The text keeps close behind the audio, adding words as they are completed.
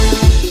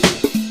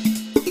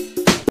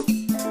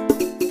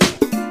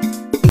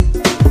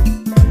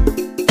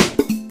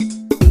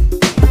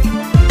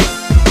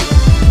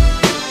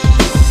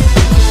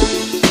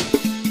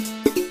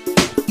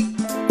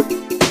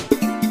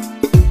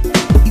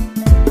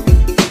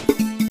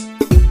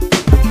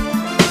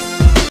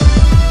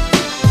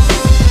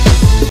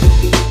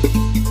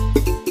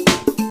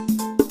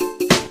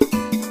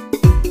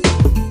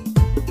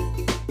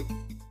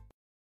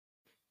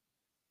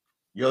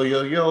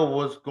Yo,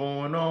 what's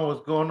going on?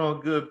 What's going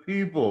on, good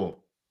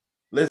people?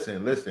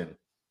 Listen.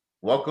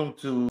 Welcome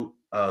to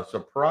a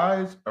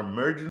surprise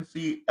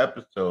emergency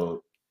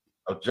episode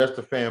of Just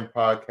a Fan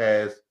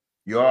podcast.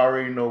 You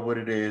already know what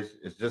it is.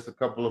 It's just a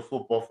couple of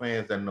football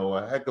fans that know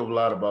a heck of a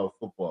lot about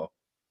football.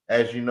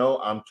 As you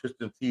know, I'm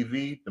Tristan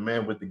TV, the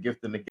man with the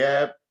gift and the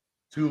gab.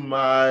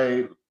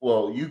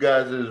 You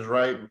guys is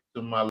right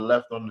to my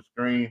left on the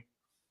screen.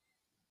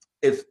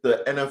 It's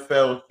the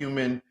NFL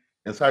human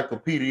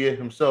encyclopedia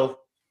himself,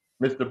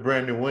 Mr.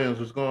 Brandon Williams.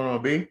 What's going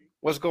on, B?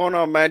 What's going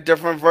on, man?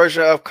 Different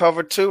version of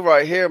cover two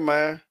right here,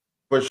 man.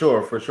 For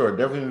sure.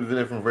 Definitely the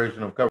different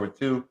version of cover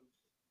two.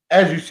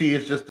 As you see,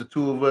 it's just the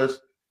two of us.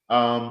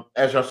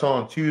 As y'all saw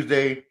on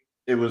Tuesday,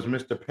 it was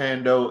Mr.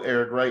 Pando,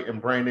 Eric Wright, and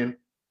Brandon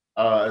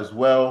as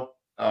well.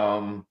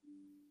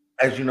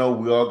 As you know,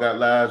 we all got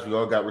lives, we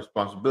all got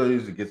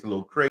responsibilities. It gets a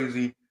little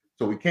crazy.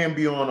 So we can't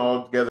be on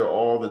all together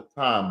all the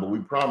time, but we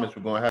promise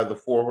we're going to have the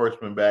four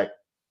horsemen back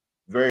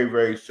very,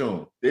 very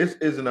soon. This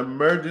is an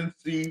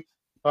emergency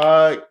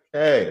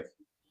podcast.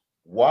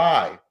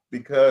 Why?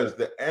 Because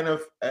the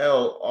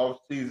NFL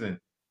offseason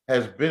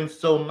has been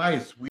so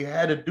nice. We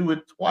had to do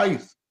it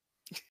twice.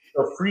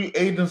 The free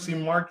agency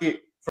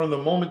market from the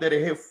moment that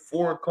it hit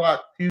 4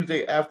 o'clock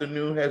Tuesday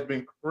afternoon has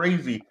been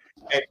crazy.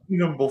 And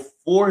even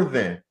before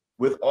then,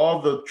 with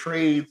all the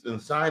trades and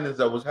signings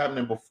that was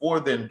happening before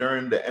then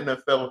during the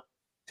NFL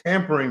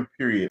tampering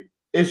period,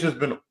 it's just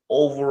been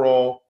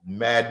overall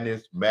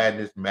madness.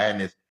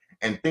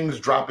 And things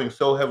dropping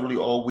so heavily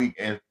all week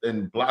and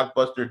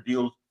blockbuster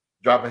deals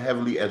dropping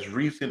heavily as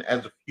recent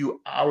as a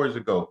few hours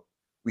ago.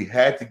 We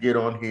had to get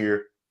on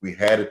here. We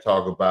had to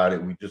talk about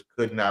it. We just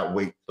could not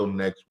wait till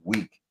next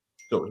week.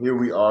 So here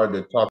we are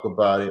to talk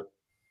about it.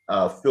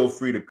 Feel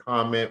free to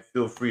comment.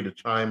 Feel free to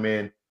chime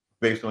in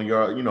based on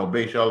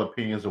base y'all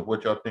opinions of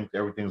what y'all think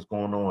everything's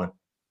going on.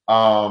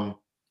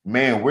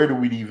 Man, where do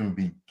we even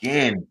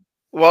begin?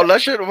 Well,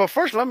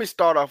 first let me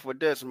start off with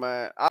this,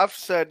 man. I've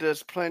said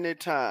this plenty of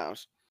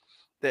times.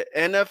 The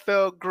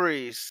NFL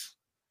grease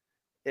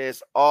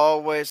is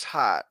always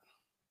hot.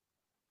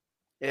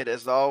 It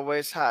is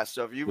always hot.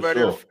 So if you're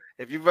ready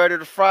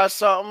to fry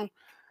something,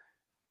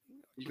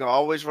 you can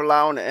always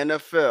rely on the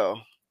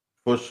NFL.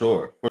 For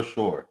sure.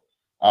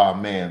 Oh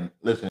man,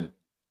 listen,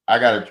 I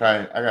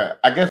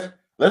guess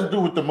let's do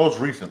with the most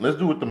recent. Let's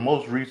do with the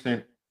most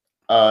recent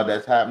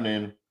that's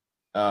happening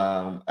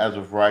as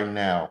of right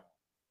now.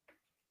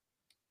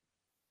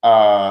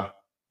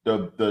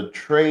 The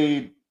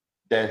trade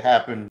that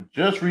happened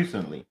just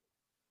recently.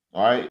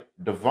 All right.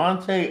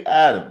 Devontae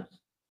Adams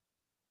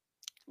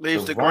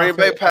Leaves the Green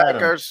Bay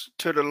Packers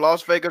to the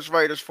Las Vegas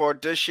Raiders for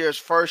this year's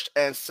first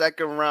and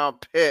second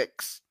round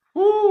picks.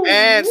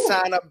 And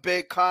sign a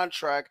big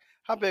contract.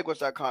 How big was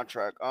that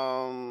contract?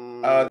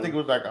 I think it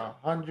was like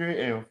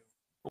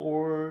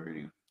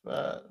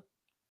 145.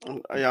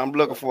 Yeah, I'm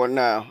looking for it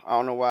now. I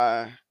don't know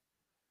why.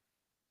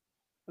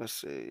 Let's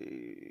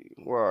see.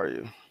 Where are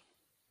you?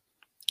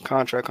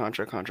 Contract. Where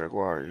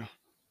are you?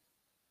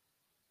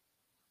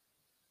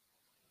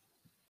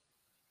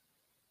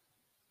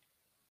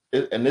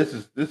 And this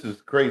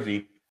is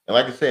crazy. And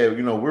like I said,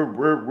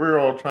 we're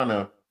all trying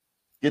to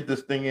get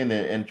this thing in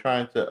and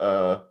trying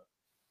to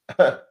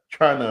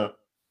trying to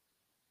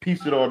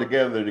piece it all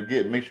together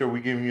to make sure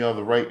we give you all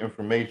the right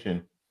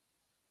information.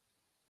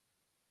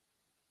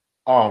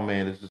 Oh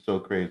man, this is so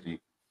crazy.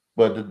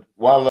 But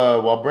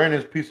while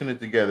Brandon's piecing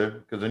it together,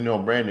 because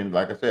Brandon,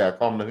 like I said, I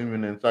call him the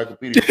human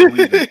encyclopedia for a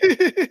reason.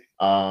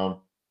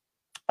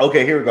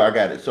 Okay, here we go. I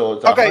got it. So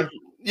it's okay.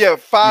 Yeah,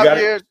 5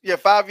 years. Yeah,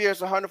 5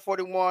 years,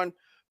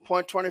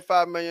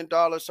 $141.25 million.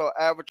 So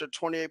average of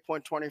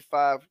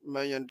 $28.25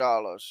 million.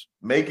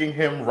 Making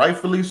him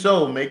rightfully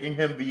so, making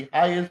him the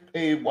highest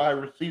paid wide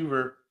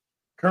receiver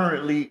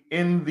currently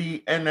in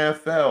the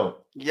NFL.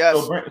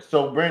 Yes.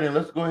 So Brandon,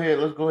 let's go ahead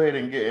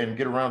and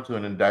get around to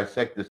it and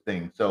dissect this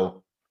thing.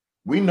 So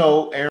we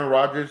know Aaron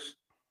Rodgers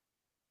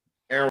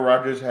had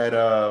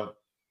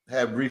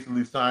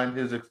recently signed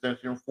his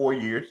extension 4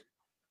 years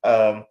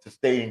to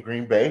stay in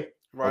Green Bay.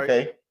 Right.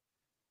 Okay.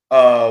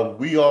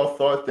 We all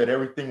thought that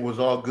everything was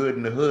all good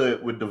in the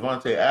hood with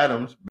Devontae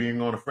Adams being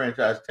on a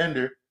franchise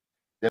tender.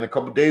 Then a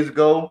couple days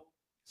ago,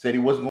 said he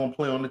wasn't going to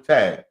play on the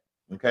tag.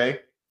 Okay.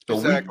 So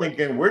we're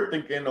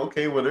thinking,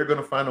 okay, well, they're going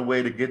to find a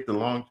way to get the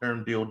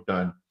long-term deal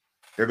done.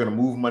 They're going to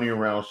move money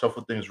around,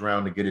 shuffle things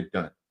around to get it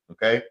done.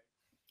 Okay.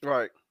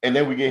 Right. And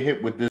then we get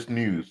hit with this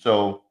news.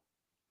 So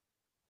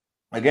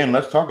again,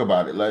 let's talk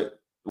about it. Like,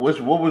 what's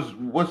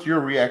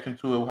your reaction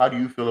to it? How do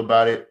you feel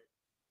about it?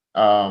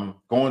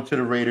 Going to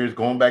the Raiders,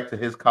 going back to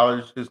his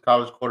college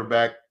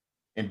quarterback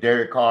and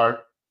Derek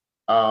Carr.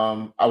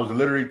 I was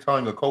literally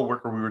telling a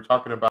coworker we were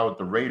talking about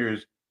the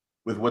Raiders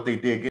with what they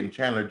did getting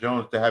Chandler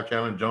Jones to have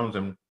Chandler Jones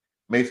and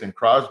Mason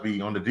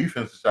Crosby on the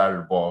defensive side of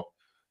the ball.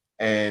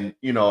 And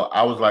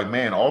I was like,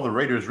 man, all the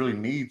Raiders really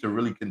need to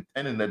really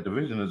contend in that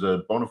division is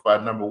a bona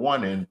fide number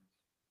one, and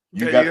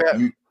you got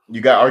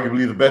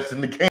arguably the best in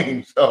the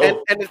game.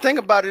 So and the thing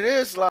about it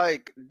is,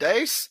 like,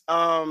 they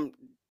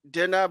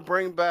did not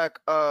bring back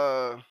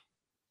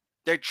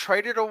they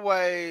traded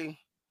away.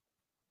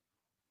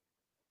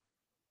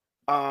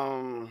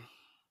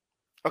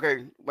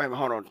 Okay, wait a minute,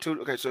 hold on.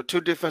 So two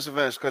defensive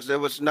ends because there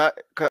was not.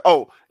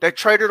 They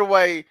traded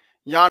away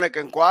Yannick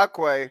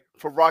Ngakoue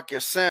for Rock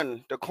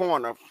Ya-Sin, the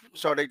corner.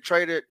 So they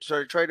traded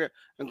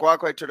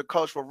Ngakoue to the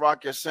coach for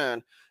Rock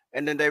Ya-Sin,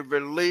 and then they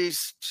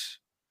released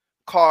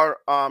Carr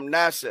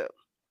Nassib.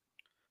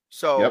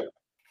 So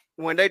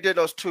when they did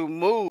those two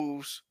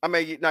moves, I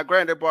mean, now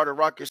granted they brought a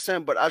Rock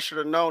Ya-Sin, but I should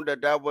have known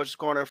that was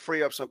going to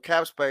free up some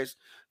cap space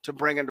to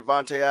bring in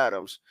Devontae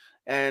Adams.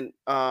 And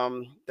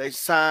they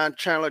signed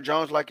Chandler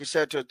Jones, like you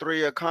said, to a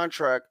 3-year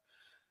contract.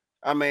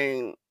 I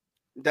mean,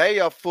 they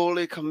are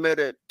fully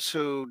committed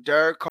to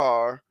Derek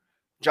Carr.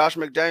 Josh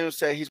McDaniels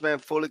said he's been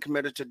fully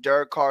committed to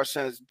Derek Carr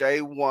since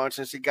day one,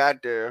 since he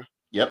got there.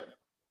 Yep.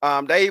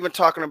 They even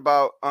talking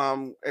about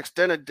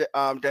extended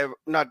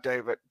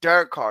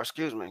Derek Carr,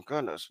 excuse me,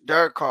 goodness,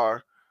 Derek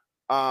Carr,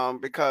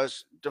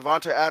 because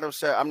Devontae Adams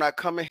said, I'm not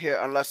coming here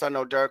unless I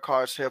know Derek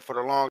Carr is here for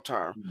the long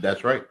term.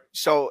 That's right.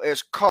 So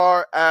it's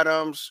Carr,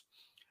 Adams.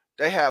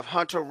 They have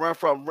Hunter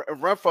Renfrow.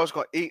 Renfrow's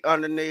going to eat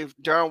underneath.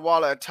 Darren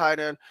Waller at tight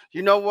end.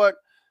 You know what?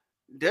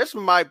 This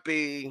might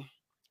be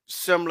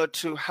similar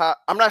to how,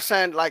 I'm not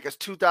saying like it's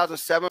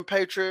 2007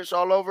 Patriots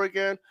all over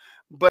again,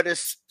 but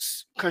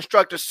it's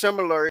constructed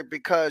similarly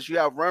because you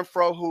have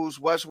Renfrow, who's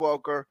Wes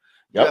Welker.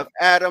 You have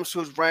Adams,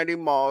 who's Randy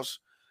Moss.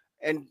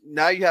 And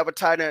now you have a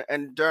tight end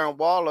and Darren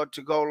Waller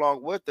to go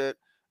along with it.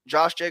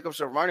 Josh Jacobs,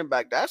 a running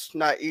back. That's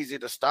not easy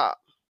to stop.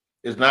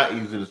 It's not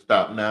easy to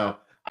stop. Now,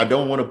 I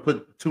don't want to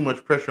put too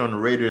much pressure on the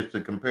Raiders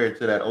to compare it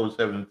to that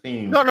 07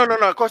 team. No.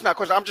 Of course not. Of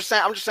course, I'm just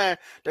saying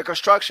the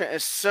construction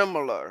is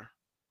similar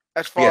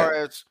as far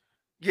as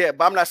but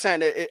I'm not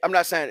saying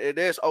it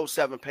is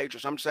 07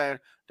 Patriots. I'm saying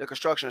the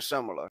construction is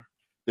similar.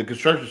 The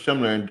construction is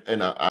similar,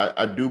 and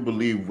I do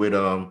believe with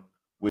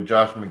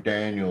Josh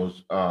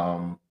McDaniels,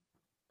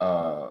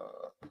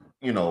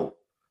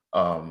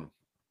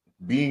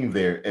 being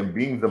there and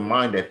being the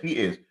mind that he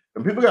is.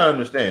 And people gotta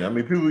understand. I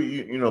mean, people,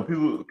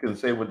 people can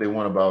say what they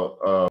want about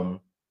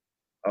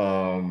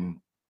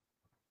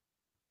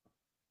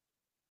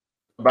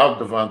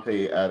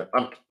Devontae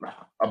Adams,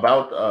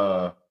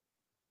 about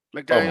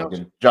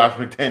McDaniels. Josh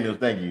McDaniels.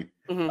 Thank you.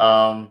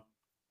 Mm-hmm.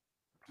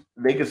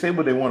 They can say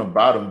what they want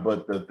about him,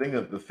 but the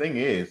thing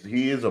is,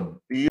 he is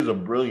a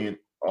brilliant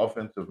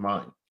offensive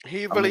mind.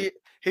 He really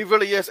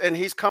is, and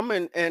he's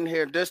coming in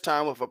here this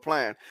time with a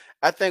plan.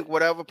 I think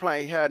whatever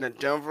plan he had in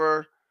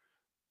Denver,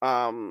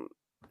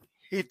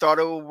 he thought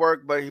it would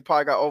work, but he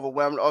probably got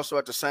overwhelmed also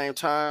at the same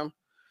time.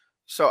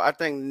 So I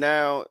think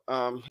now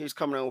he's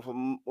coming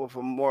in with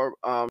a more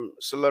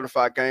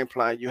solidified game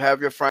plan. You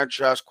have your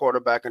franchise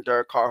quarterback in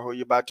Derek Carr, who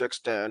you're about to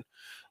extend.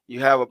 You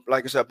have,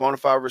 like I said, bona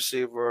fide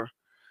receiver.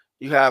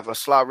 You have a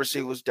slot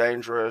receiver who's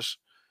dangerous.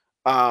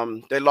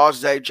 They lost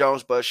Zay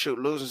Jones, but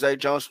losing Zay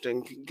Jones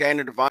and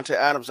gaining Devontae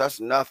Adams, that's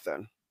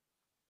nothing.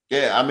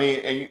 Yeah, I mean,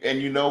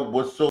 and you know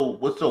what's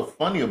so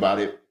funny about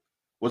it?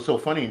 What's so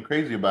funny and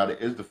crazy about it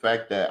is the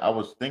fact that I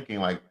was thinking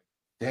like,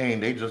 dang,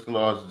 they just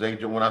lost Zay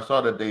Jones. When I saw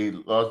that they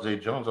lost Zay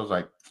Jones, I was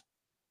like,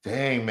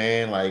 dang,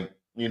 man, like,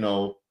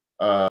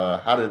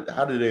 how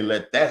did they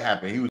let that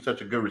happen? He was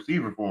such a good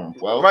receiver for him.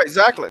 Well, right,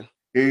 exactly.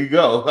 Here you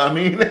go. I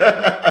mean,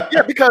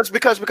 yeah, because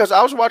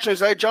I was watching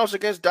Zay Jones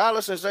against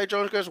Dallas and Zay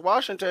Jones against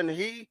Washington.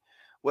 He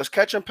was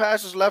catching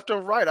passes left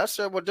and right. I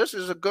said, well, this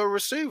is a good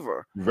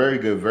receiver. Very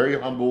good. Very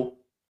humble,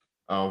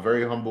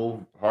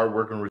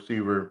 hardworking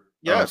receiver.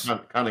 Yes.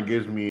 Kind of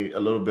gives me a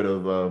little bit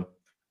of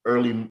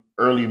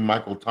early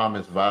Michael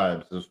Thomas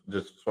vibes,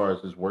 just as far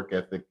as his work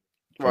ethic,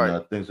 right?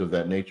 And, things of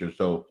that nature.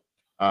 So,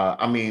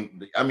 I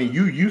mean,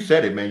 you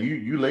said it, man.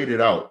 You laid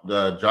it out.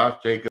 Josh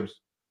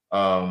Jacobs,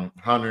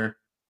 Hunter,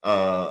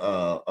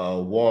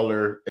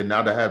 Waller, and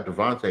now they have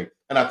Devontae.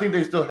 And I think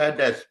they still had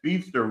that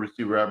speedster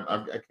receiver. I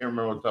can't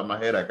remember off the top of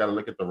my head. I got to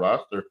look at the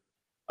roster.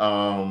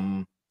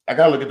 I'm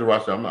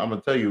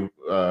gonna tell you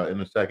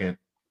in a second.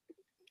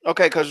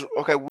 Okay,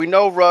 we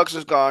know Ruggs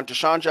is gone.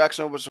 Deshaun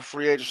Jackson was a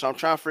free agent, so I'm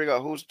trying to figure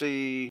out who's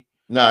the.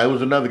 Nah, it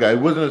was another guy. It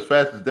wasn't as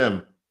fast as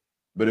them,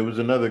 but it was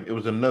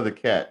another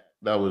cat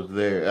that was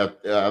there.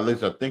 At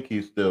least I think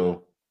he's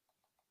still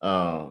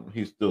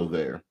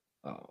there.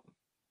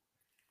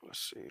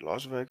 Let's see,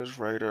 Las Vegas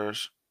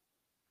Raiders.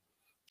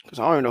 Because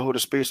I don't even know who the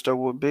speedster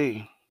would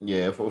be.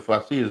 Yeah, if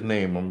I see his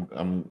name,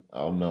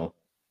 I'll know.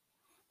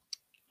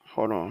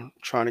 Hold on,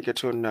 trying to get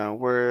to it now.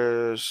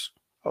 Where's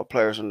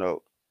players a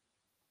note?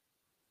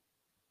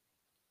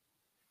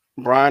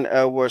 Brian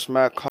Edwards,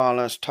 Matt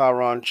Collins,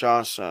 Tyron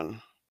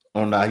Johnson.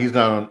 Oh no, he's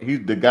not on.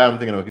 He's the guy I'm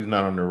thinking of. He's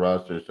not on the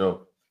roster,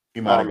 so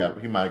he might have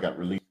got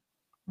released.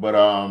 But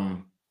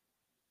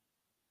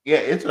yeah,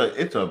 it's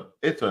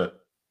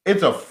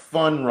a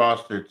fun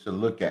roster to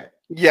look at.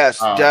 Yes,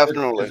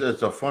 definitely.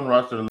 It's a fun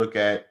roster to look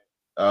at.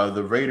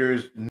 The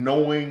Raiders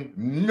knowing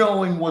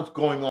what's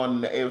going on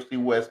in the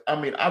AFC West. I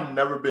mean, I've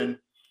never been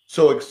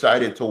so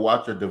excited to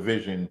watch a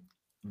division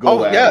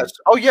go.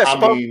 Oh yes.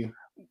 I mean.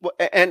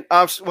 And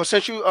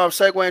since you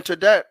segue into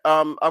that,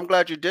 I'm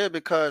glad you did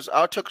because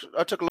I took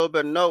a little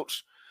bit of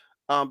notes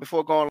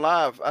before going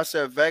live. I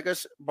said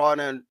Vegas brought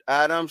in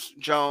Adams,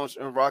 Jones,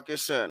 and Rocky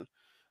Sin.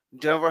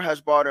 Denver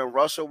has brought in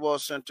Russell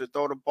Wilson to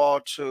throw the ball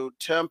to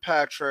Tim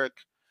Patrick,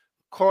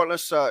 Cortland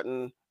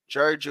Sutton,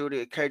 Jerry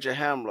Jeudy, and KJ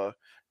Hamler.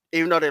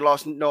 Even though they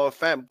lost Noah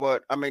Fant,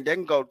 but I mean they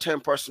can go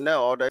 10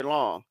 personnel all day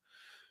long.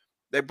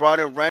 They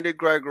brought in Randy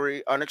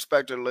Gregory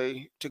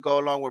unexpectedly to go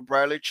along with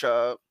Bradley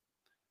Chubb,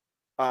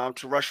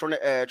 to rush from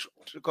the edge,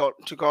 to go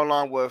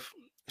along with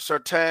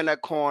Surtain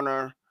at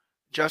corner,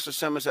 Justin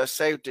Simmons at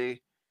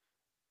safety,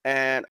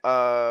 and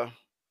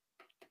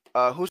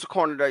who's the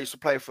corner that used to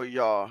play for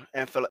y'all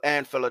and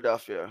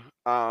Philadelphia?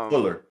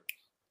 Fuller.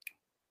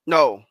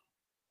 No,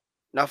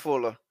 not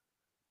Fuller.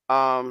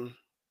 Um,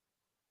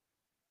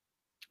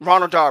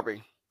 Ronald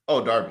Darby.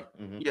 Oh, Darby.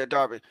 Yeah,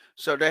 Darby.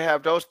 So they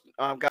have those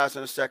guys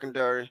in the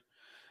secondary.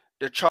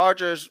 The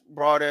Chargers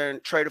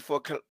traded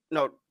for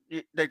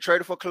they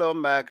traded for Khalil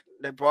Mack.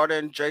 They brought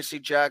in J.C.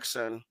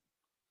 Jackson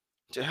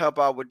to help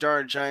out with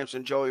Derwin James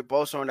and Joey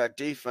Bosa on that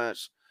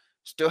defense.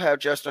 Still have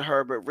Justin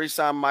Herbert,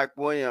 re-sign Mike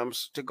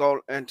Williams to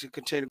go and to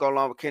continue to go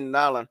along with Keenan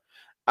Allen.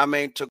 I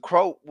mean, to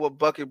quote what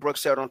Bucky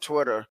Brooks said on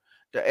Twitter,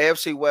 the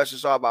AFC West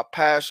is all about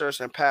passers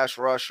and pass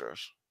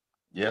rushers.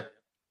 Yeah.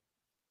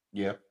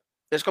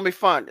 It's gonna be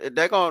fun.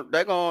 They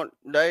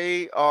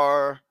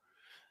are.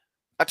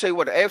 I tell you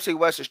what, the AFC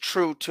West is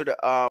true to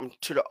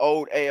the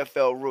old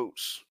AFL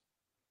roots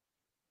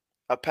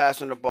of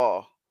passing the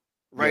ball.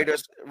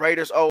 Raiders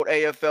old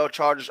AFL,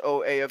 Chargers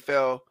old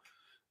AFL,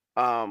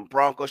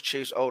 Broncos,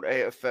 Chiefs old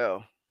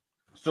AFL.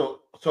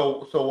 So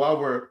while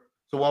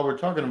we're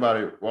talking about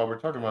it, while we're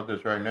talking about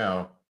this right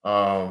now,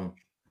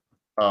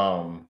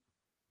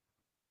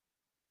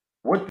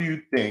 what do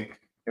you think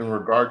in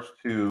regards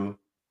to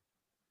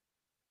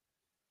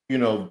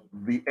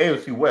the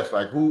AFC West?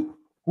 Like who's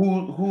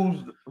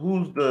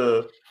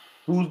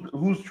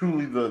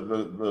truly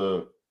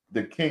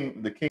the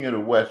king of the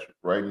West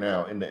right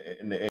now in the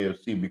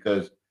AFC?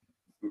 Because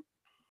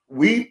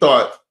we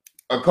thought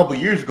a couple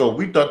years ago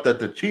that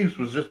the Chiefs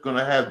was just going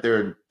to have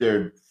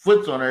their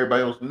foots on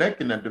everybody else's neck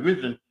in that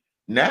division.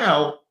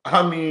 Now,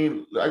 I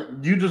mean, like,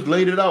 you just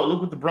laid it out. Look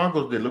what the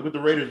Broncos did. Look what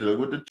the Raiders did. Look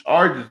what the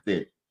Chargers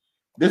did.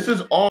 This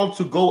is all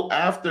to go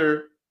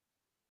after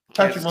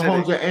Patrick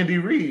Mahomes and Andy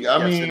Reid.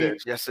 I mean,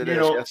 yes, it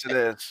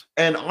is.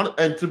 And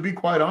to be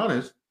quite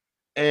honest,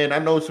 and I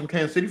know some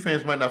Kansas City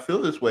fans might not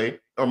feel this way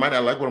or might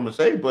not like what I'm going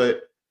to say,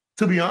 but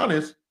to be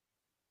honest,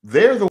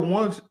 they're the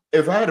ones.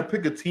 If I had to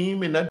pick a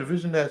team in that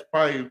division that's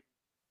probably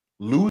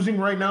losing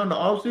right now in the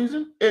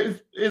offseason,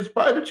 it's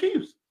probably the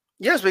Chiefs.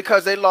 Yes,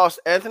 because they lost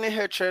Anthony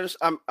Hitchens.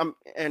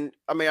 And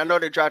I mean, I know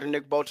they drafted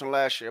Nick Bolton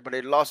last year, but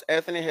they lost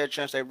Anthony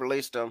Hitchens. They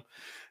released him.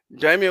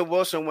 Damian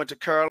Wilson went to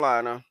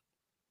Carolina.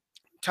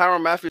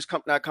 Tyrann Mathieu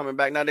not coming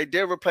back. Now they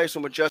did replace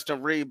him with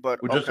Justin Reid, but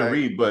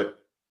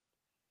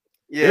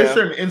yeah, there's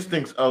certain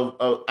instincts of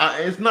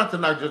it's not to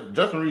knock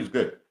Justin Reid's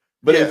good,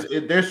 but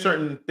there's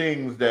certain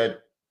things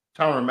that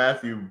Tyrann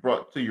Mathieu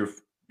brought to your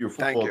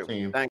football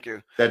team. Thank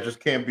you. That just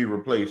can't be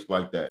replaced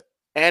like that.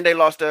 And they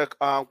lost their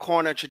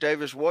corner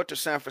Tre'Davious Ward to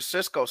San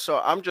Francisco. So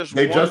I'm just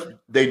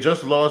they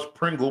just lost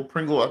Pringle.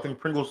 I think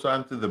Pringle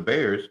signed to the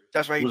Bears.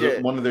 That's right. He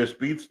did. One of their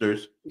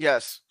speedsters.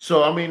 Yes.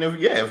 So I mean,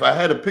 if I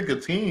had to pick a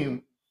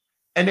team,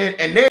 and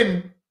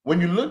then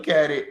when you look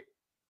at it,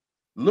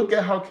 look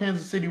at how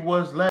Kansas City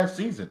was last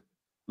season.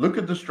 Look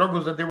at the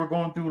struggles that they were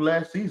going through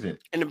last season.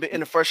 In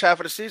the first half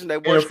of the season, they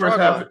were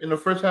struggling. In the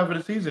first half of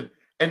the season,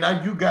 and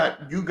now you got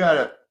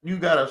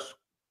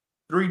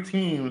three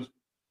teams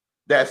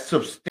that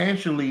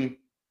substantially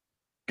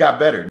got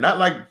better, not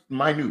like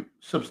minute,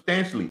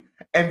 substantially,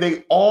 and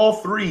they all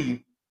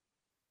three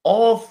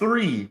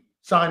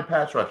signed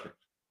pass rushers.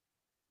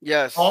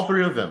 Yes, all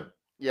three of them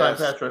signed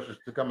pass rushers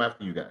to come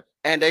after you guys.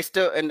 And they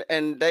still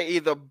and they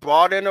either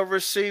brought in a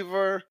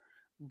receiver,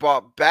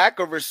 brought back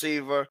a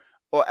receiver,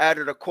 or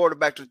added a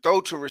quarterback to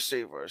throw to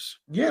receivers.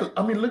 Yeah,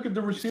 I mean, look at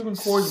the receiving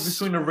corps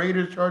between the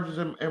Raiders, Chargers,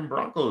 and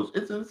Broncos.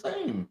 It's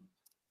insane.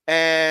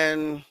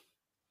 And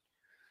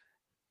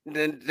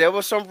then there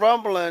were some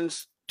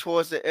rumblings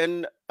towards the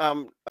end,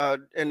 during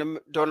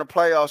the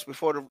playoffs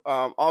before the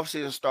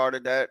offseason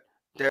started, that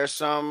there's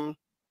some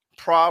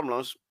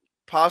problems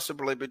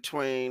possibly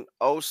between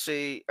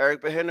OC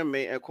Eric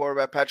Bieniemy and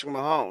quarterback Patrick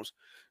Mahomes.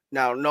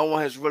 Now, no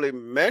one has really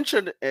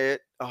mentioned it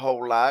a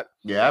whole lot.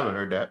 Yeah, I haven't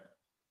heard that.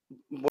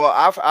 Well,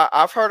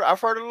 I've heard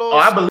a little. Oh,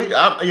 I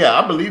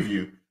believe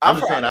you. I'm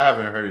just saying I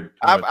haven't heard it.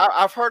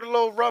 I've heard a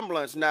little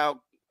rumblings.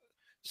 Now,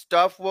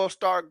 stuff will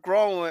start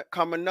growing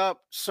coming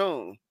up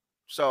soon.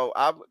 So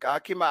I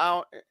keep my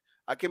eye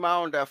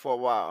on that for a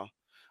while.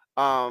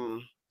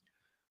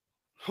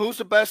 Who's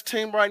the best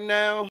team right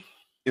now?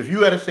 If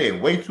you had to say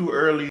it way too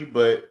early,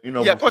 but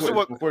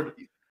before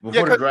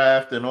the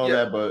draft and all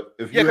that, but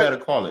if you had to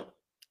call it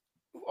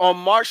on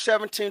March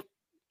 17th,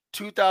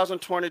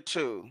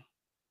 2022,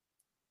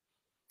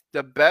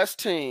 the best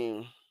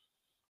team,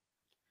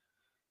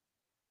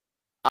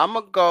 I'm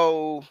gonna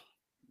go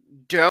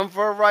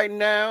Denver right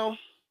now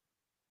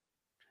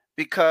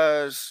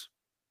because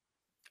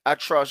I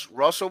trust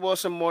Russell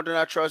Wilson more than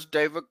I trust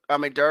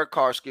Derek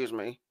Carr,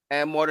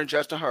 and more than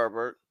Justin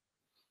Herbert.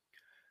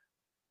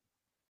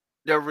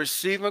 The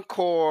receiving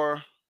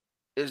core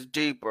is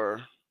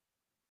deeper.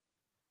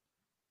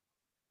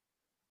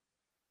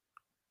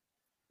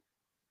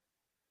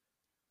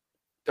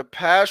 The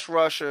pass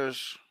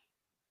rushers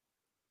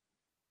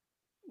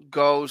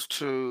goes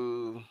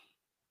to.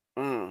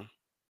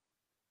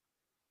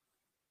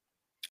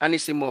 I need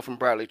to see more from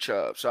Bradley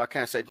Chubb, so I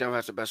can't say Denver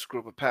has the best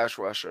group of pass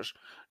rushers.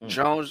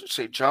 Jones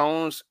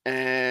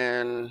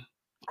and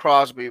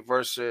Crosby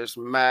versus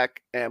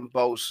Mack and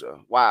Bosa.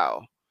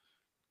 Wow,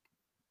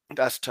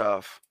 that's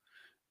tough.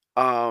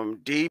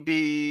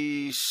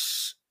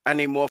 DBs, I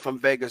need more from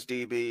Vegas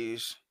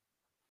DBs.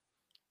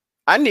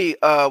 I need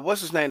what's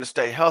his name to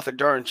stay healthy?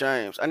 Derwin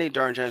James. I need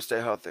Derwin James to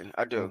stay healthy.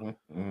 I do.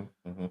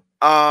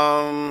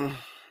 I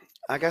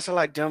guess I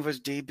like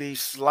Denver's DB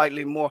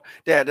slightly more.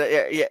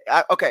 Yeah.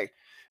 Okay.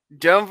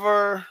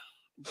 Denver,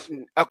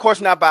 of course,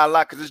 not by a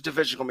lot because this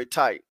division gonna be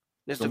tight.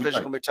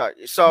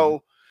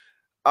 So,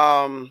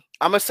 I'm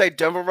gonna say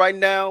Denver right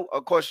now.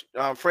 Of course,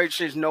 free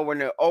agency is nowhere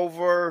near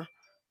over.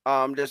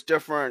 There's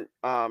different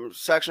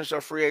sections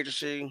of free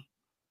agency.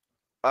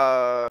 You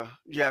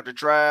have the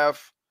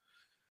draft.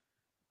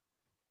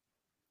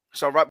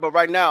 But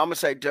right now, I'm gonna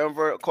say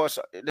Denver. Of course,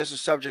 this is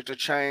subject to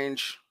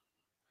change.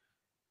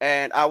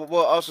 And I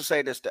will also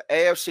say this: the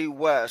AFC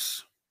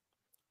West.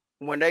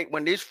 When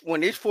these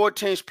 4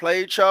 teams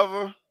play each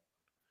other,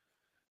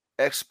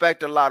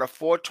 expect a lot of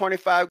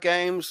 425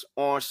 games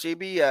on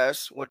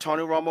CBS with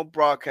Tony Romo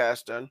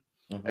broadcasting.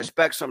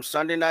 Expect some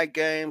Sunday night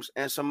games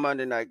and some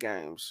Monday night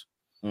games.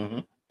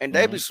 And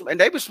they be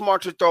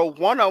smart to throw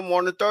one of them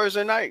on the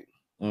Thursday night.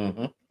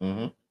 They're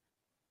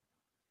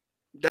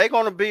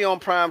gonna be on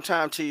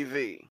primetime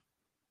TV.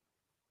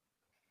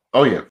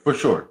 Oh yeah, for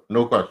sure,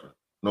 no question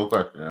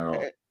at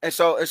all. And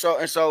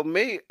so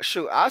me,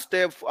 shoot, I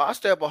stay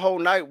up a whole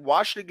night,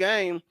 watch the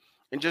game,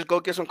 and just go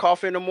get some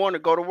coffee in the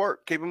morning, go to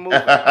work, keep it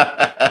moving.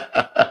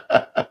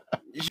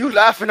 You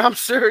laughing? I'm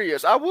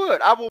serious. I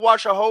would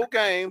watch a whole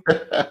game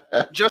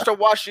just to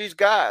watch these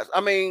guys.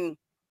 I mean,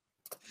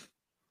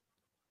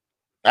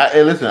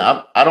 hey, listen,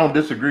 I don't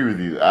disagree with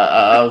you.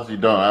 I honestly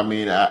don't. I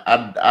mean,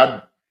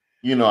 I'm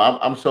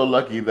so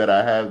lucky that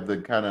I have the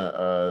kind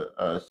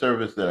of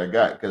service that I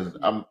got because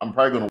I'm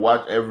probably going to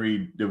watch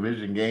every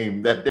division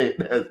game that's being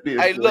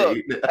played. Look.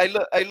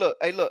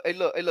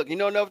 You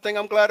know another thing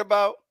I'm glad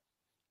about?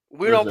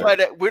 We don't play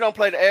the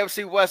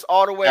AFC West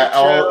all the way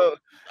until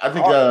I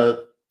think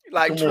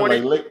like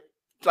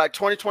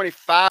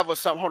 2025 or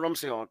something. Hold on, let me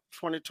see on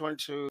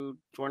 2022,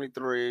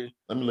 23.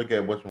 Let me look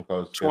at what's one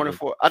called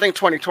 24. I think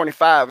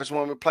 2025 is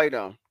when we play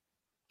them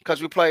because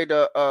we played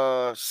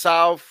the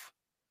South,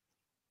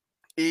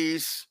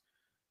 East,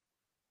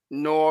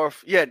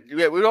 North. Yeah.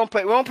 We don't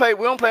play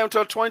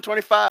until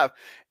 2025,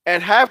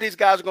 and half these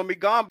guys are gonna be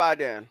gone by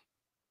then.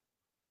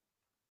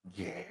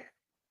 Yeah.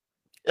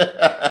 We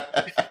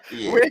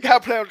ain't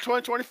got to play on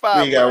 2025.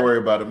 We ain't got to worry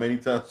about them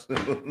anytime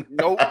soon.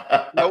 Nope.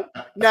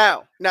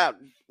 Now,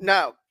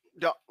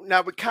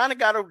 we kind of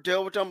got to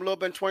deal with them a little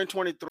bit in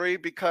 2023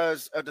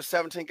 because of the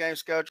 17-game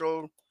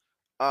schedule.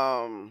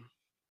 But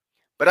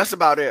that's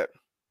about it.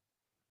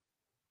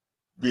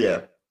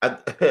 Yeah.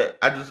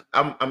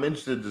 I'm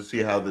interested to see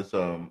how this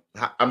I'm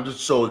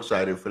just so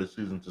excited for the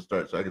season to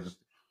start. So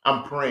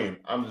I'm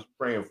just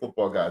praying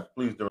football guys,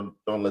 please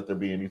don't let there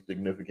be any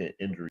significant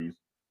injuries.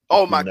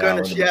 Oh my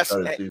goodness, yes.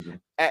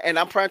 And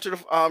I'm praying to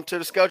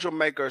the schedule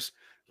makers,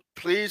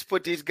 please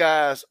put these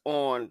guys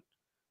on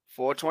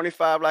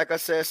 425, like I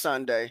said,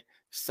 Sunday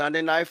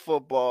night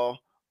football,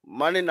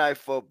 Monday night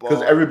football.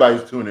 Because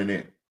everybody's tuning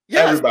in.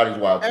 Yes. Everybody's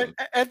watching.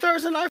 And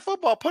Thursday night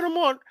football, put them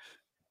on.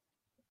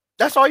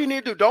 That's all you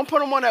need to do. Don't put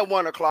them on at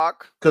 1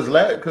 o'clock. Because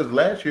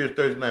last year's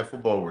Thursday night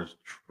football was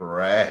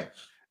trash.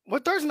 Well,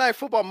 Thursday night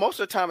football most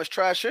of the time is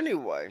trash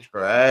anyway.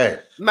 Trash.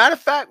 Matter of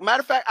fact,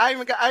 I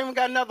even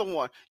got another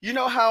one. You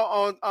know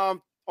how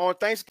on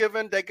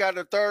Thanksgiving they got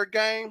a third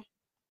game?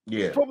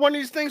 Yeah. Put one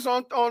of these things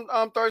on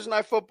Thursday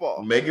night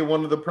football. Make it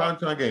one of the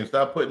primetime games.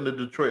 Stop putting the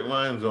Detroit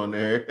Lions on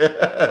there.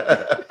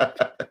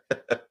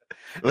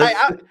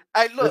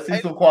 Let's see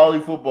some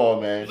quality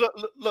football, man.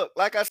 Look.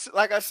 Like I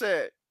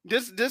said,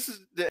 this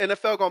is the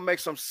NFL gonna make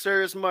some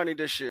serious money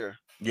this year.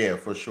 Yeah,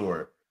 for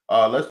sure.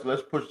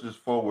 Let's push this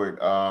forward.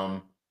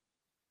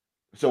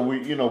 So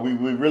we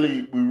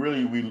really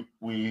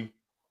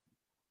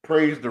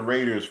praise the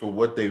Raiders for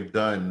what they've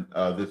done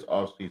this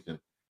offseason.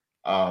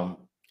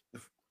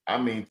 I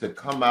mean, to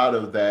come out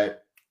of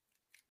that,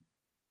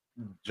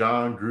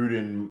 John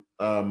Gruden,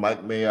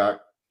 Mike Mayock,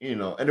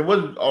 and it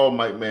wasn't all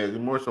Mike Mayock, it was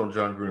more so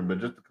John Gruden, but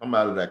just to come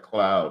out of that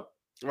cloud,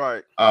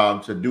 right?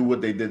 To do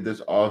what they did this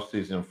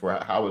offseason for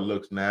how it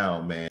looks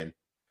now, man,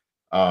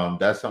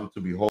 that's something to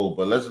behold.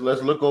 But let's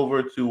look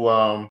over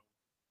to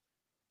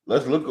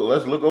let's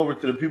look over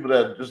to the people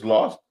that just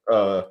lost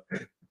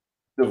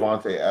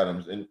Davante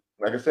Adams, and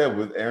like I said,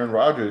 with Aaron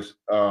Rodgers,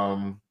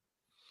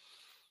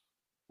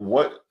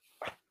 what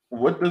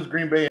does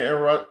Green Bay and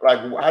Aaron Rodgers like?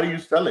 How do you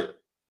sell it?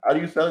 How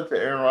do you sell it to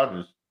Aaron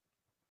Rodgers?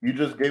 You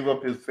just gave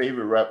up his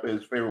favorite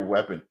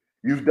weapon.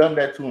 You've done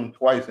that to him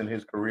twice in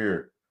his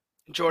career.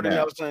 Jordan now.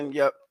 Nelson,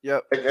 yep.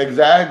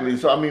 Exactly.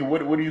 So I mean,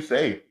 what do you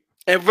say?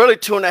 And really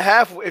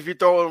 2.5 if you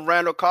throw in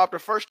Randall Cobb the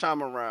first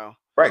time around.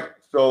 Right.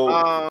 So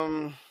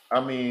I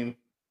mean,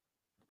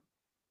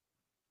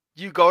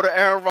 you go to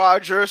Aaron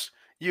Rodgers,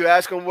 you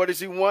ask him what does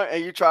he want,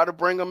 and you try to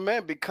bring him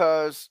in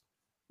because.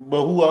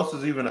 But who else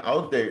is even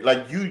out there?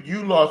 Like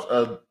you lost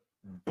a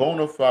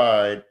bona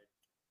fide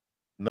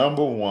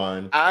number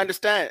one. I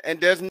understand, and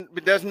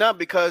there's none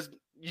because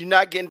you're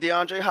not getting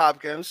DeAndre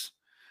Hopkins.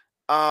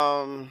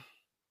 You're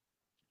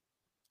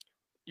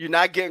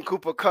not getting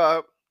Cooper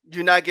Kupp.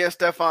 You're not getting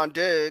Stephon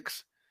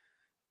Diggs.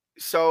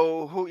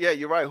 So who? Yeah,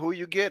 you're right. Who are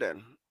you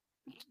getting?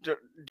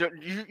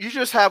 You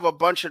just have a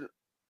bunch of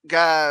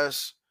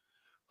guys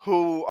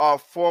who are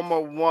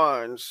former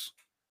ones,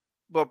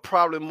 but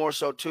probably more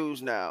so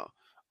twos now.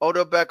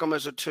 Odell Beckham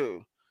is a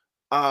 2.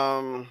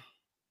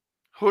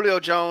 Julio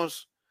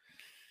Jones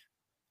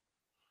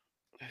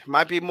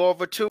might be more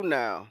of a 2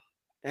 now,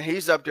 and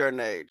he's up there in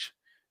age.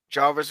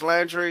 Jarvis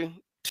Landry,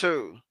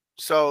 2.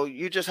 So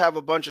you just have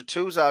a bunch of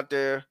 2s out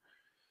there.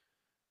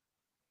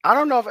 I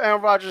don't know if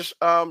Aaron Rodgers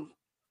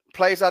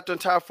plays out the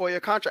entire 4-year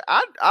contract.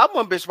 I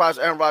wouldn't be surprised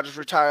if Aaron Rodgers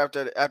retire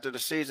after the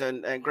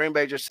season, and Green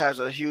Bay just has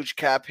a huge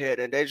cap hit,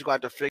 and they just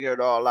got to figure it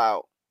all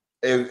out.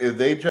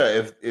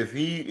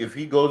 If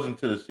he goes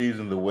into the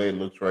season the way it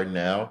looks right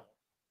now,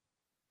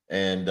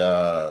 and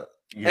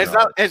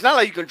it's not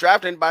like you can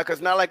draft anybody because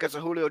it's not like it's a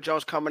Julio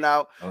Jones coming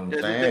out.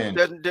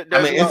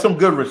 It's some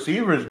good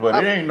receivers,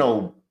 but it ain't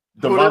no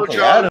Devontae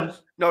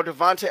Adams. No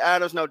Devontae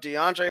Adams, no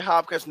DeAndre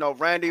Hopkins, no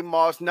Randy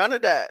Moss, none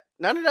of that.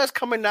 None of that's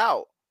coming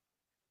out.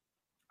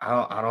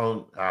 I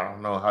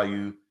don't know how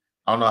you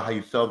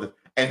sell this.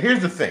 And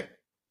here's the thing.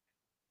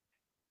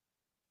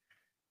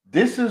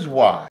 This is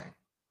why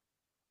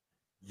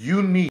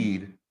you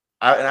need,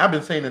 and I've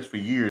been saying this for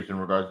years in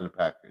regards to the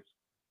Packers.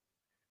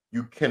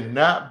 You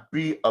cannot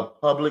be a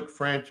public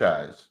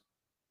franchise.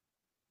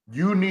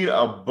 You need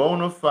a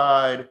bona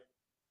fide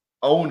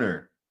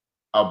owner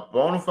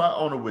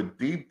with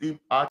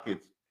deep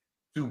pockets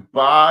to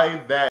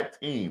buy that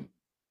team.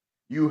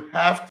 You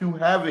have to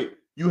have it.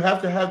 You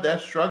have to have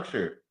that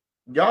structure.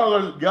 Y'all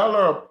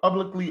are a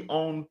publicly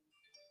owned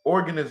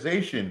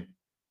organization.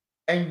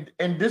 And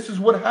this is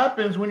what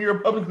happens when you're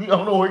a publicly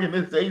owned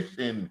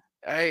organization.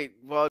 Hey,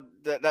 well,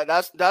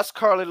 that's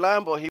Carly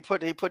Lambeau. He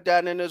put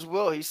that in his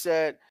will. He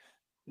said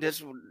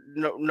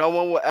no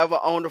one will ever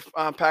own the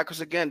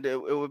Packers again.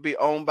 It would be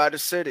owned by the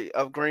city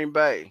of Green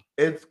Bay.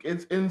 It's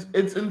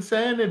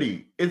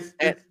insanity. It's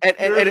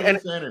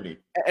insanity.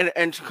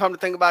 And to come to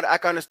think about it, I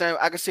can understand.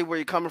 I can see where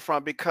you're coming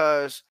from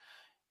because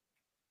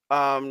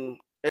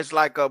it's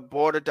like a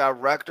board of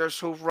directors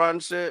who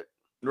runs it.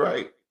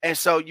 Right. And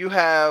so you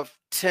have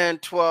 10,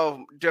 12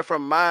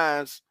 different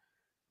minds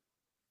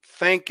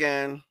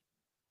thinking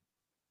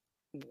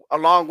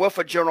along with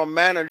a general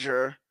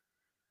manager.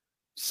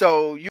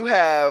 So you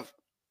have,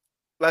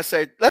 let's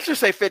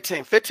just say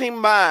 15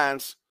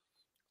 minds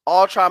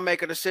all try to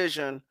make a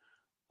decision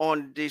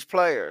on these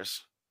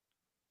players.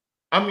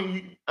 I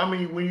mean,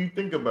 when you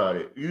think about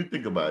it,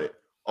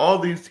 all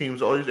these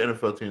teams, all these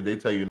NFL teams, they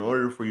tell you in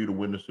order for you to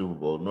win the Super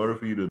Bowl, in order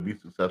for you to be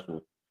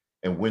successful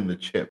and win the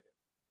chip,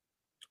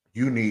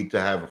 you need to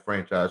have a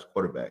franchise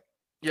quarterback.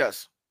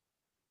 Yes.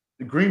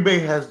 The Green Bay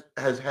has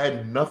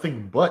had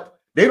nothing but.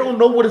 They don't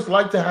know what it's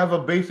like to have a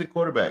basic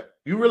quarterback.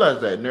 You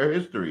realize that in their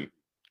history.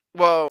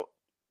 Well,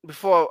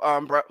 before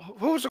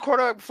who was the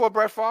quarterback before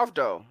Brett Favre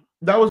though?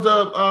 That was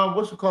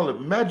what's it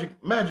called?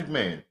 Magic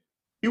Man.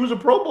 He was a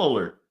Pro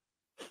Bowler.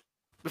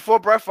 Before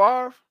Brett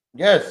Favre?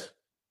 Yes.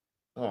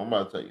 Oh, I'm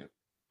about to tell you.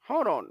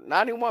 Hold on.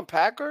 91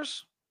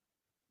 Packers?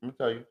 Let me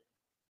tell you.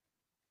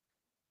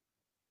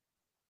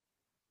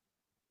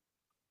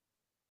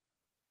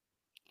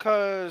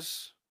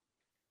 Cause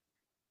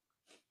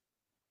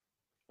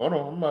hold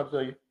on, I'm about to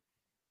tell you.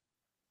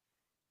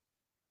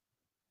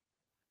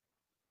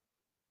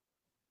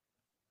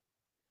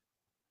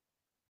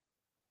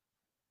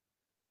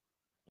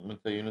 I'm gonna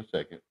tell you in a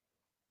second.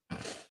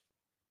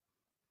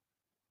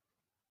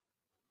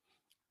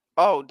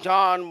 Oh,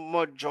 John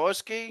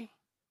Majorski?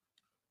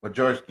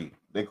 Majorski.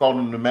 They called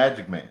him the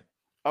Magic Man.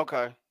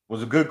 Okay.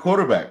 Was a good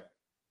quarterback.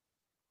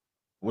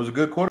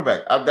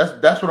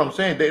 That's what I'm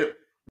saying.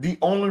 The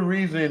only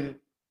reason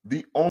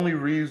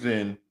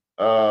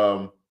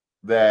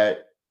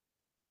that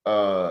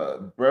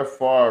Brett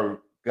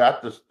Favre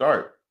got the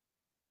start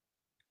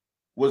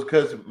was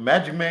because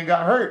Magic Man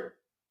got hurt.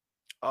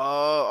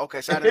 Oh,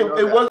 okay. So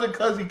it wasn't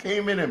because he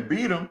came in and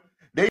beat him.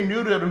 They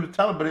knew that he was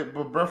talented,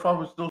 but Brett Favre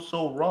was still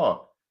so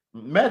raw.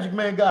 Magic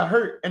Man got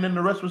hurt, and then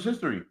the rest was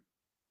history.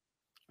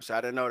 So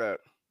I didn't know that.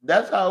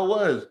 That's how it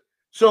was.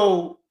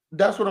 So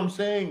that's what I'm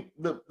saying.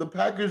 The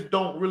Packers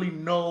don't really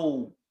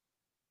know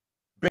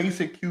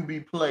basic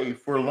QB play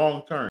for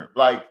long term.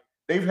 Like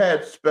they've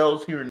had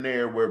spells here and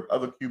there where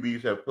other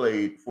QBs have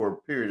played for a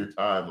period of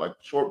time, like a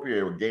short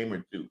period, a game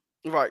or two,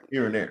 right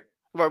here and there.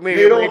 Right.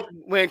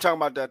 We ain't talking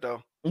about that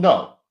though.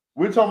 No,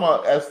 we're talking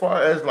about as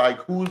far as like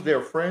who's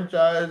their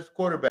franchise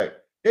quarterback.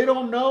 They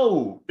don't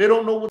know. They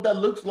don't know what that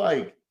looks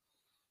like.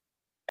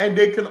 And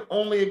they can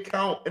only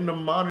account in the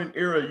modern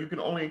era. You can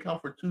only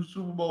account for 2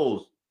 Super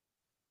Bowls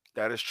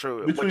That is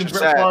true. Which between is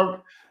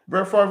sad.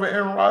 Brett Favre and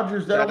Aaron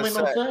Rodgers. That That don't is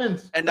make no sad.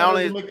 sense. And That not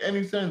doesn't only make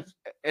any sense.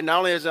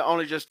 is it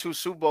only just 2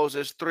 Super Bowls,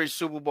 there's 3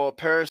 Super Bowl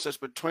appearances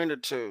between the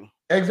two.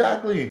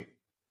 Exactly.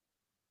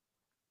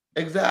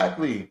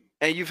 Exactly.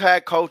 And you've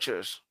had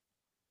coaches.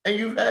 And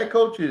you've had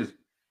coaches.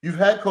 You've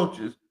had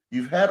coaches.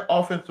 You've had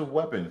offensive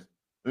weapons.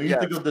 When you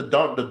think Yes. of the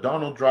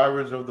Donald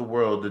Drivers of the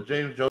world, the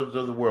James Jones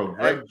of the world, And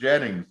Greg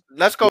Jennings,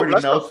 let's go. Woody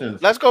Nelsons.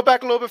 Let's go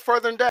back a little bit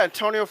further than that.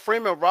 Antonio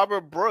Freeman,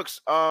 Robert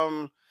Brooks.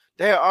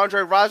 They had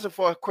Andre Rison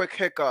for a quick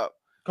hiccup.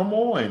 Come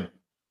on.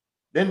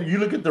 Then you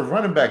look at the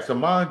running backs,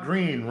 Ahman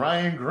Green,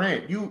 Ryan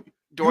Grant. You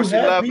Dorsey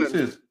had Levin.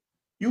 pieces.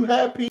 You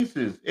had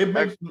pieces. It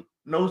makes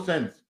no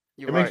sense.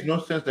 You're Makes no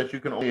sense that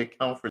you can only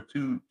account for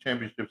 2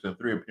 championships and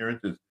 3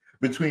 appearances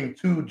between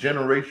 2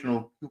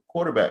 generational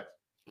quarterbacks.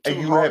 And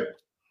you have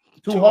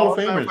 2 Hall of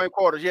Famers.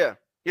 Quarters, yeah.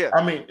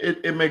 I mean,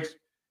 it makes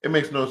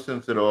no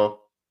sense at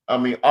all. I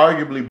mean,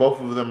 arguably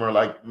both of them are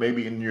like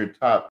maybe in your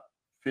top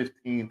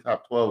 15,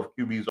 top 12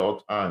 QBs all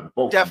time.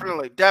 Both.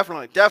 Definitely.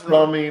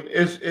 So I mean,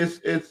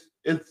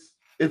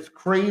 it's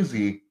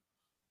crazy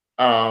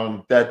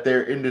that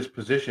they're in this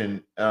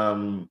position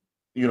to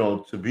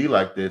be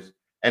like this.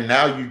 And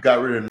now you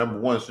got rid of number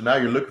 1. So now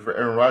you're looking for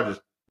Aaron Rodgers.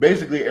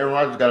 Basically, Aaron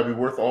Rodgers got to be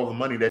worth all the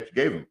money that you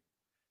gave him.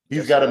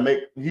 He's got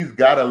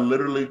to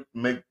literally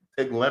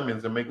take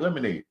lemons and make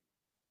lemonade.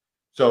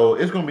 So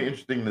it's going to be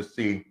interesting to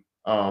see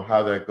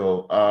how that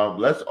go.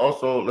 Let's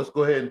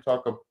go ahead and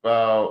talk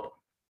about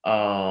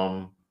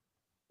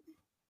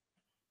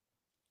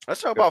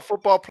let's talk about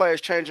football players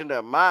changing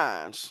their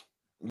minds.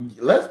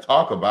 Let's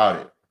talk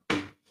about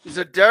it.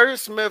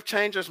 Zadarius Smith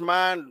changed his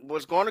mind,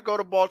 was going to go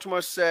to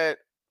Baltimore, said,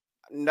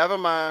 never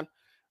mind.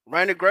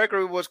 Randy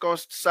Gregory was going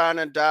to sign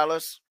in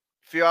Dallas.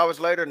 A few hours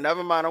later,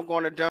 never mind, I'm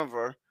going to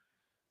Denver.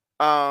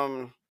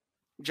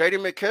 J.D.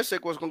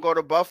 McKissick was going to go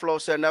to Buffalo,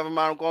 said, never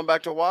mind, I'm going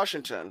back to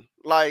Washington.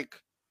 Like,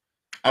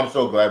 I'm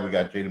so glad we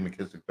got J.D.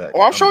 McKissick back.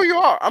 Oh, I'm sure you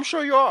are. I'm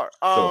sure you are.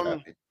 So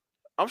happy.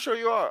 I'm sure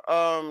you are.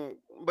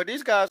 But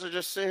these guys are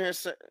just sitting here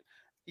saying,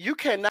 you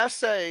cannot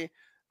say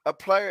a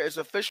player is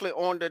officially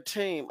on the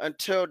team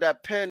until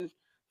that pen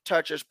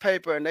touches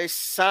paper and they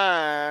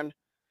sign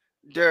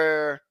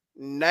their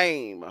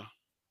name.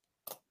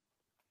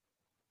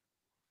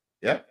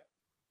 Yeah.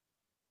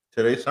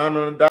 Till they sign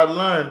on the dotted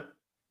line.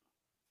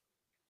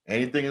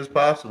 Anything is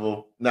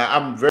possible. Now,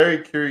 I'm very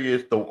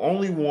curious. The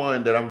only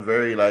one that I'm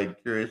very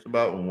curious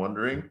about and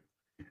wondering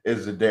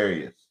is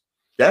Zadarius.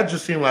 That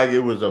just seemed like it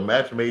was a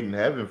match made in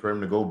heaven for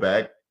him to go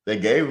back. They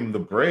gave him the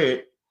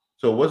bread,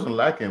 so it wasn't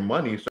lacking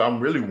money. So I'm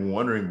really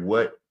wondering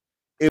what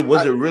it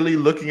was. It really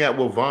looking at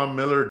what Von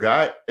Miller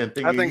got and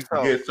thinking he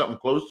could get something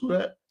close to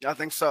that? I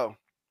think so.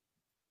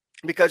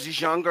 Because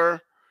he's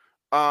younger.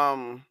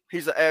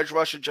 He's an edge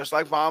rusher just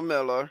like Von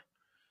Miller.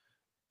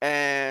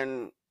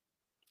 And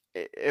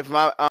if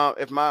my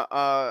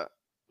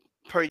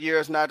per year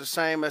is not the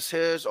same as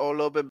his or a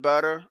little bit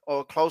better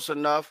or close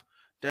enough,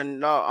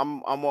 then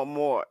no, I want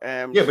more.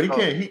 And yeah, but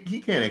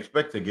he can't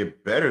expect to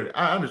get better.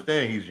 I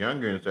understand he's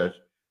younger and such.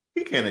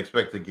 He can't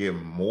expect to get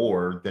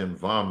more than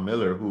Von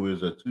Miller, who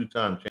is a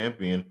 2-time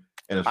champion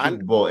and a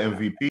Super Bowl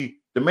MVP.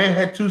 The man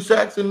had 2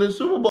 sacks in the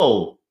Super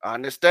Bowl. I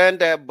understand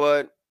that,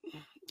 but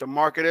the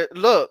market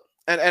look.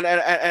 And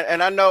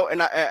I know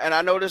and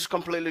I know this is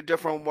completely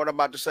different from what I'm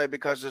about to say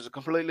because it's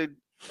completely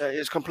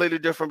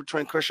different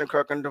between Christian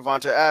Kirk and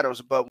Devontae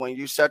Adams. But when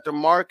you set the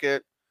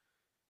market,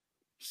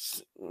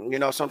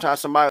 sometimes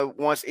somebody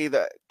wants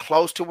either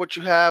close to what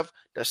you have,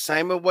 the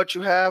same as what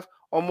you have,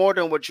 or more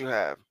than what you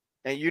have,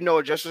 and you know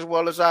it just as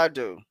well as I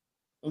do.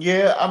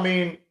 Yeah, I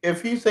mean,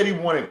 if he said he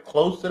wanted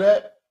close to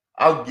that,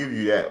 I'll give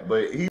you that.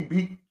 But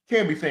he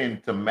can't be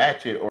saying to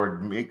match it or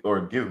make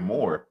or give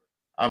more.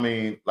 I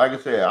mean, like I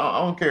said, I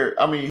don't care.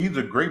 I mean, he's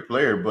a great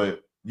player,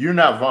 but you're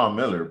not Von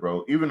Miller,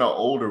 bro. Even the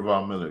older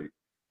Von Miller,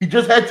 he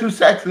just had 2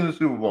 sacks in the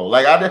Super Bowl.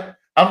 Like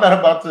I'm not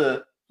about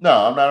to.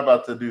 No, I'm not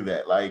about to do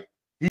that. Like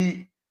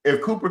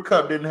if Cooper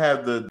Kupp didn't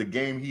have the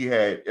game he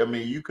had, I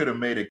mean, you could have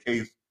made a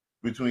case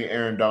between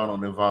Aaron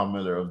Donald and Von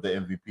Miller of the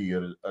MVP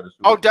of the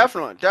Super Bowl. Oh,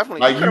 definitely.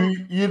 Like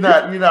you're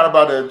not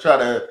about to try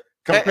to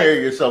compare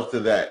yourself to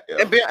that.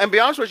 And be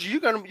honest with you,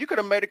 you could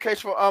have made a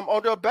case for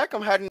Odell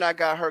Beckham had not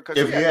got hurt.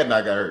 If he had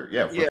not got hurt,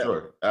 yeah, for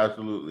sure,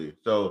 absolutely.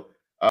 So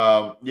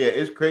yeah,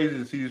 it's crazy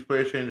to see these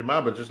players change their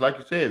mind, but just like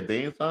you said, if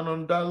they ain't signed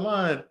on the dotted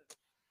line,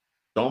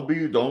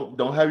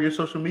 don't have your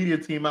social media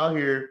team out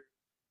here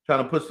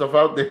trying to put stuff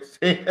out there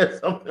saying that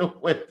something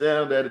went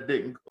down that it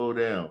didn't go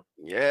down.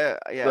 Yeah.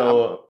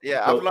 So,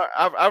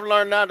 I've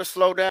learned now to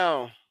slow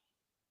down.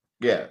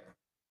 Yeah.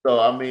 So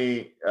I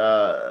mean,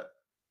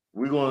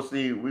 we're gonna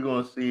see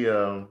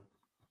how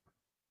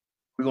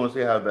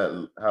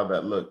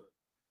that look.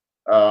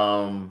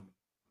 I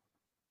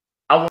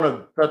want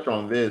to touch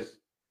on this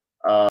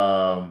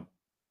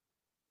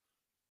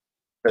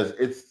because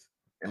it's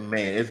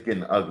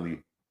getting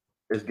ugly.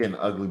 It's getting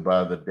ugly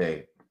by the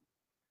day.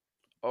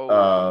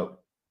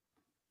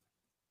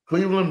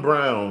 Cleveland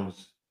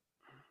Browns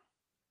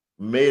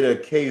made a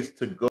case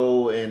to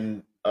go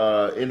and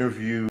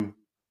interview.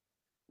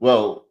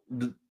 Well,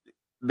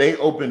 they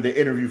opened the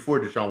interview for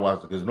Deshaun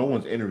Watson because no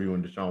one's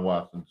interviewing Deshaun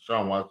Watson.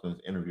 Deshaun Watson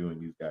is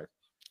interviewing these guys.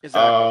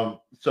 Exactly.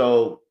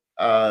 So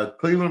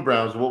Cleveland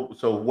Browns.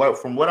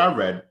 From what I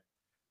read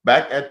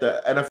back at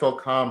the NFL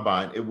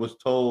Combine, it was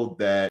told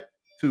that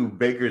to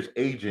Baker's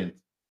agent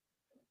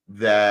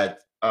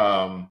that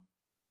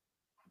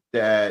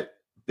that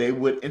they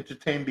would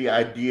entertain the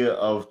idea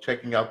of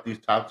checking out these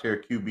top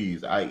tier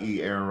QBs,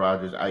 i.e., Aaron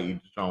Rodgers, i.e.,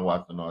 Deshaun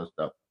Watson, all that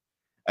stuff.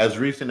 As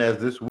recent as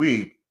this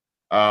week,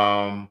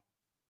 the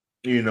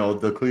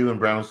Cleveland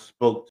Browns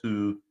spoke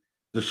to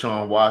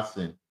Deshaun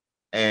Watson,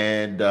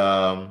 and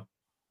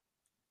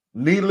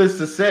needless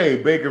to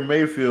say, Baker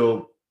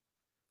Mayfield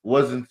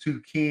wasn't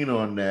too keen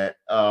on that,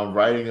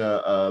 writing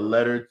a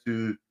letter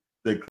to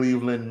the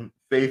Cleveland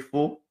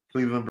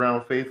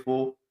Brown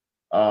faithful,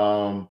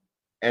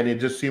 and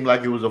it just seemed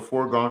like it was a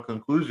foregone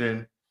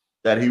conclusion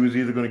that he was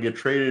either going to get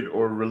traded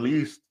or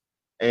released.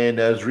 And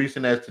as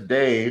recent as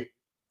today,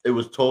 it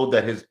was told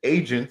that his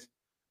agent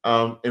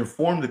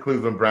informed the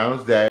Cleveland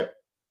Browns that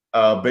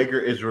Baker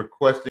is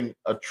requesting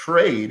a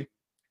trade.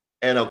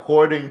 And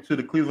according to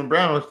the Cleveland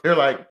Browns, they're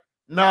like,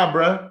 nah,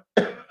 bruh.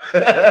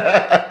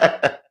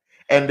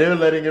 And they're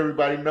letting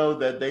everybody know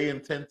that they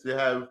intend to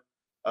have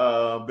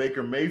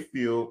Baker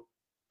Mayfield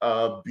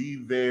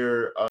be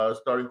their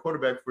starting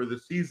quarterback for the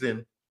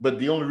season. But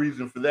the only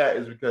reason for that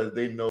is because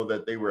they know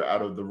that they were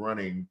out of the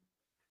running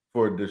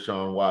for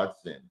Deshaun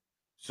Watson.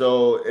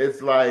 So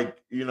it's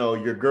like,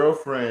 your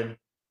girlfriend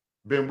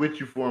been with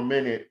you for a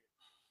minute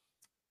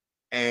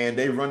and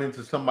they run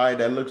into somebody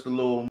that looks a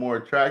little more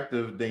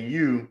attractive than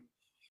you,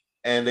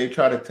 and they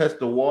try to test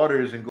the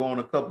waters and go on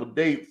a couple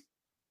dates.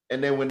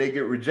 And then when they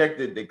get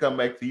rejected, they come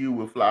back to you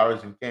with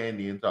flowers and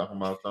candy and talking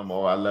about something.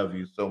 Oh, I love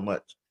you so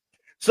much.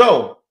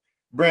 So,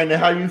 Brandon,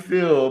 how you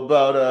feel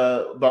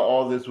about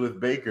all this with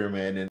Baker,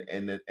 man,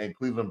 and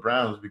Cleveland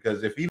Browns?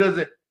 Because if he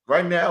doesn't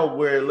right now,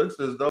 where it looks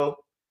as though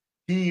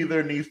he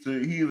either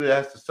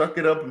has to suck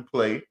it up and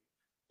play,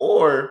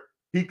 or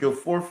he could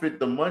forfeit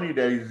the money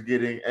that he's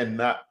getting and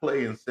not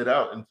play and sit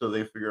out until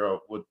they figure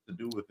out what to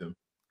do with him.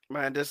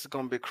 Man, this is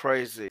gonna be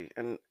crazy.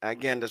 And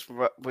again, that's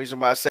reason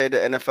why I say the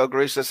NFL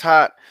grease is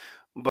hot.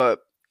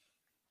 But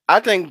I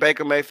think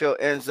Baker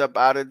Mayfield ends up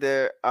out of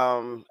there.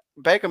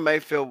 Baker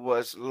Mayfield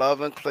was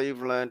loving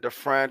Cleveland, the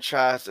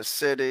franchise, the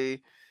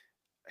city.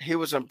 He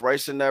was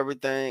embracing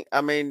everything. I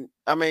mean,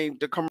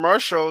 the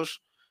commercials.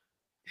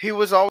 He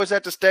was always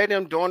at the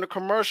stadium doing the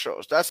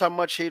commercials. That's how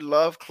much he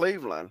loved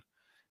Cleveland.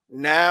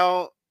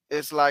 Now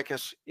it's like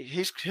his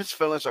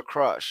feelings are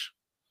crushed,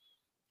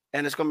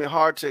 and it's gonna be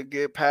hard to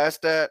get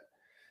past that.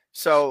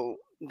 So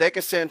they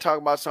can sit and talk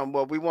about something.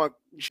 Well, we want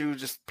you to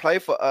just play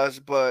for us,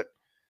 but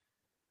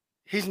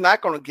he's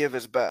not going to give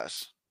his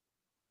best.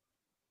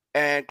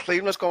 And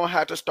Cleveland's going to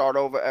have to start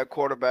over at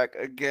quarterback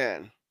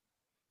again.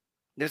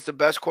 This is the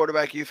best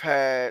quarterback you've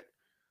had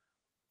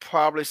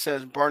probably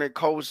since Bernie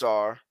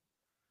Kosar.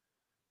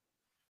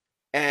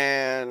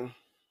 And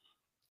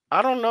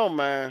I don't know,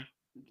 man.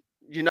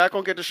 You're not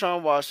going to get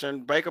Deshaun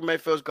Watson. Baker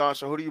Mayfield's gone.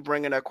 So who do you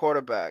bring in at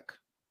quarterback?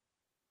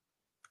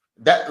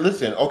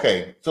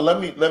 Okay. So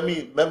let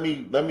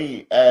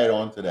me add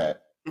on to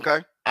that.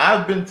 Okay.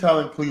 I've been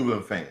telling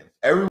Cleveland fans,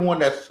 everyone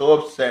that's so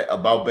upset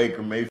about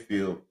Baker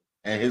Mayfield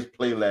and his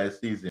play last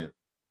season,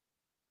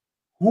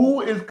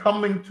 who is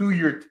coming to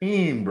your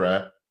team,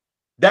 bruh?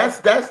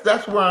 That's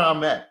where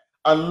I'm at.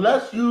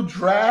 Unless you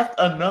draft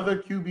another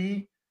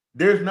QB,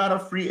 there's not a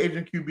free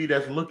agent QB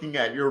that's looking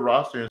at your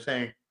roster and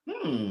saying,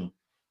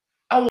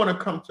 I want to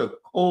come to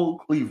cold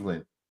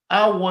Cleveland.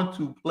 I want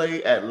to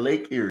play at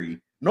Lake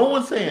Erie. No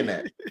one's saying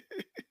that.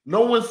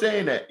 No one's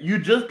saying that. You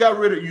just got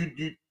rid of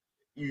you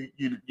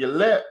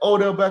let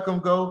Odell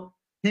Beckham go.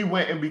 He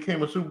went and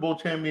became a Super Bowl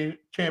champion.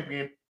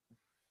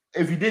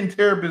 If he didn't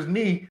tear up his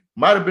knee,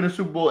 might have been a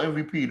Super Bowl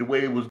MVP the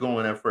way it was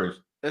going at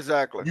first.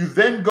 Exactly. You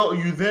then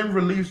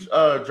release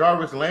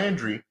Jarvis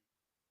Landry.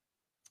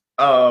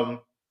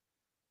 So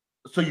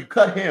you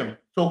cut him.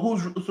 So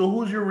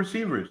who's your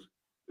receivers?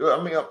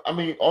 I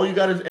mean, all you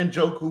got is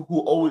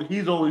Njoku,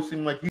 he's always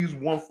seemed like he's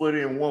 1 foot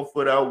in, 1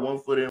 foot out, 1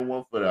 foot in,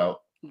 1 foot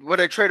out. What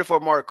they traded for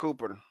Amari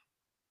Cooper.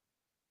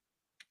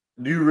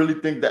 Do you really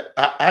think that?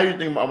 How do you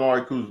think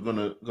Amari Cooper's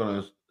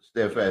gonna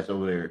steadfast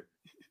over there?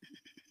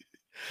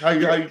 How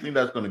you think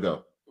that's gonna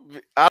go?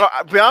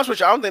 I'll be honest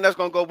with you. I don't think that's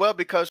gonna go well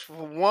because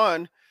for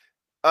one,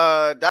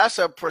 that's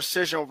a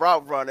precision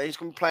route runner. He's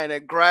gonna be playing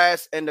at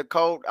grass in the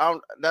cold.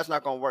 That's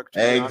not gonna work.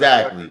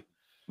 Exactly.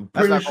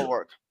 That's not gonna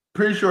work.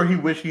 Pretty sure he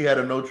wished he had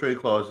a no trade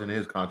clause in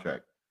his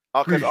contract.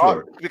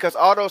 Because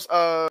all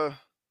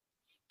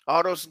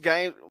those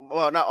games,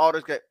 well, not all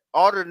those games,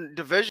 all the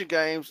division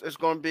games is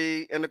going to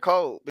be in the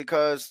cold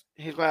because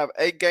he's going to have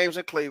 8 games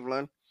in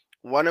Cleveland,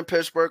 1 in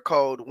Pittsburgh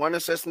cold, 1 in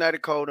Cincinnati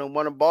cold, and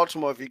 1 in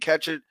Baltimore. If you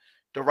catch it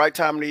the right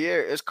time of the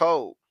year, it's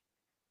cold.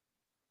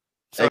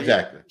 So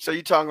exactly. So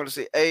you're talking to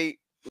see 8,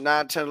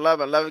 9, 10,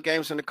 11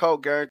 games in the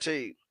cold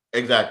guaranteed.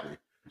 Exactly.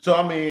 So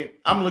I mean,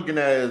 I'm looking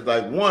at it as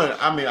like one.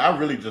 I mean, I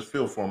really just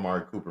feel for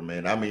Amari Cooper,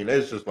 man. I mean,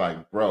 it's just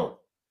like, bro,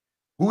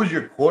 who is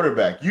your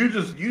quarterback? You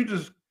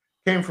just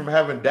came from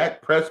having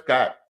Dak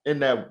Prescott in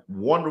that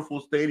wonderful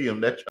stadium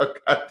that y'all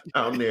got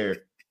down there,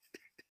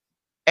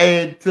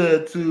 and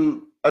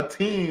to a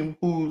team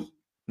whose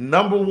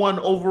number one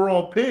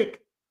overall pick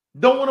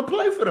don't want to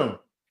play for them.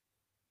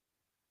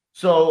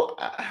 So,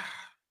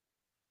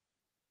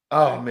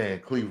 oh man,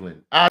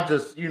 Cleveland. I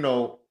just,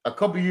 a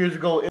couple years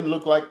ago, it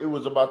looked like it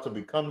was about to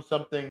become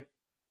something.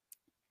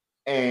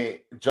 And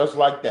just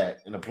like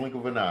that, in a blink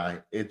of an eye,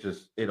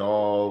 it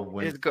all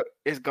went.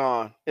 It's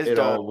gone. It's it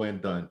done. all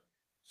went done.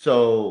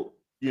 So,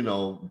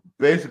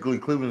 basically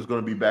Cleveland's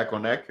going to be back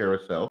on that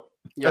carousel.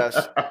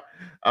 Yes.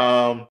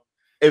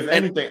 If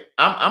anything,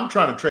 I'm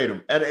trying to trade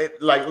him. And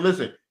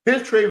listen,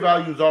 his trade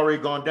value's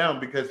already gone down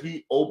because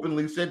he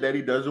openly said that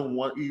he doesn't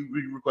want. He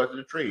requested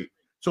a trade,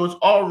 so it's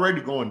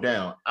already going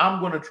down. I'm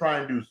going to try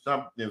and do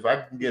something. If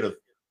I can get a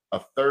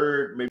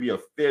third, maybe a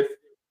fifth,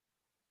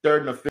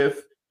 third and a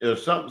fifth, or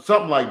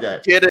something like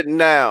that. Get it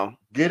now.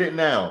 Get it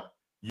now.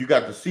 You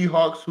got the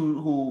Seahawks,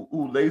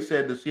 who they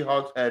said the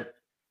Seahawks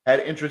had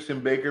interest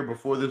in Baker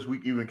before this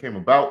week even came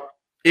about.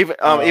 Even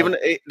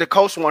the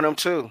Colts want him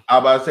too. I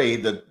was about to say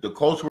the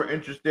Colts were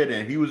interested,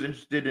 and he was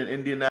interested in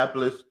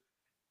Indianapolis.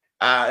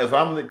 If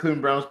I'm the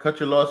Cleveland Browns,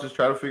 cut your losses,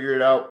 try to figure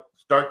it out.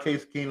 Start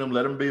Case Keenum,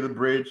 let him be the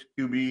bridge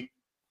QB.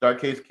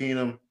 Start Case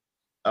Keenum,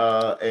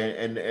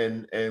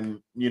 and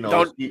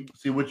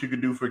see what you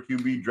could do for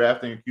QB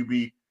drafting a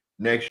QB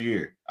next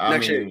year.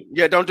 Next year,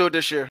 yeah, don't do it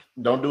this year.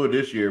 Don't do it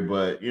this year,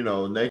 but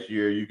next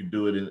year you can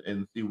do it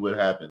and see what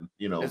happens.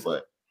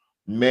 But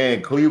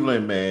man,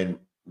 Cleveland, man,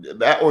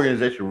 that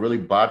organization really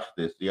botched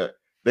this. Yeah,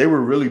 they were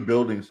really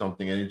building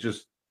something, and it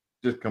just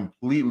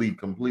completely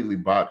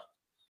botched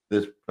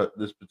this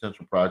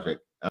potential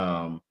project.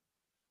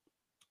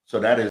 So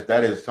that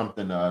is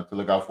something to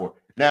look out for.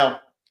 Now,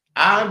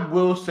 I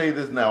will say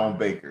this now on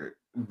Baker.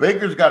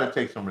 Baker's got to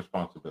take some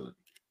responsibility.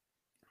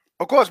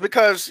 Of course,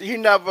 because he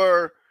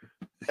never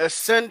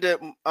ascended.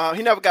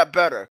 He never got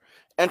better.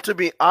 And to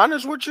be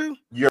honest with you,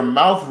 your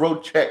mouth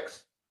wrote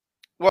checks.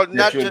 Well,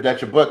 that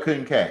your butt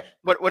couldn't cash.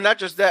 But not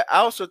just that. I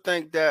also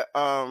think that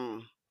I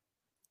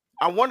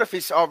wonder if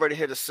he's already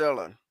hit a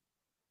ceiling.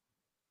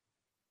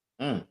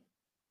 And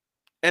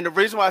the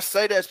reason why I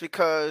say that is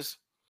because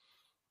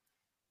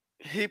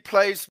he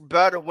plays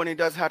better when he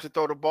doesn't have to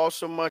throw the ball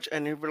so much,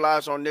 and he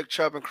relies on Nick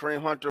Chubb and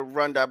Kareem Hunt to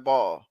run that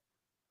ball.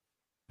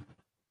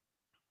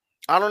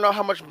 I don't know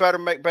how much better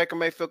Baker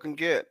Mayfield can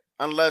get,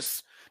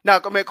 unless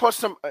now. I mean, of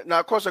course,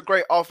 a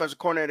great offensive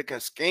coordinator can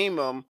scheme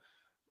him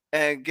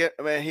and get.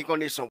 I mean, he's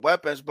gonna need some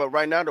weapons, but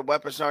right now the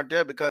weapons aren't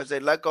there because they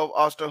let go of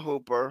Austin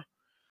Hooper,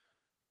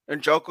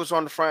 and Joker's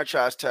on the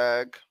franchise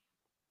tag.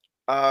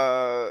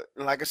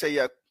 Like I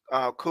said,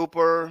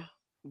 Cooper,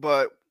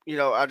 but we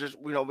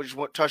just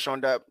want to touch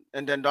on that,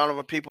 and then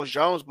Donovan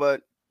Peoples-Jones,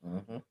 but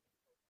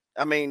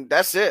I mean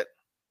that's it.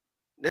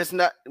 It's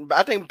not.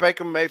 I think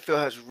Baker Mayfield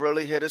has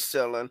really hit his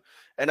ceiling,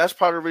 and that's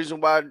part of the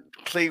reason why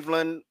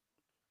Cleveland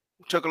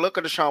took a look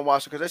at Deshaun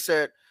Watson, because they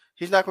said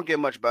he's not going to get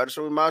much better,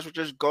 so we might as well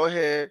just go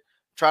ahead,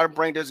 try to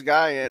bring this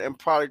guy in, and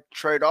probably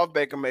trade off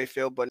Baker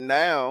Mayfield. But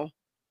now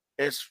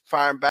it's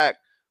firing back.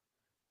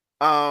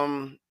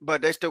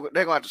 But they're going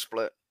to have to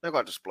split. They're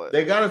going to have to split.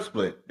 They got to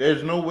split.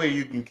 There's no way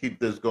you can keep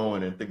this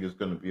going and think it's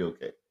going to be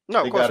okay.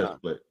 No, they got to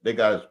split. They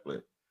got to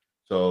split.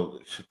 So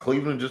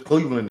Cleveland just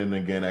Clevelanding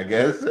again, I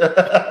guess.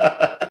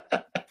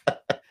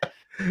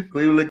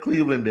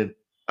 Clevelanding.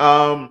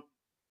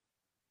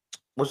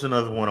 What's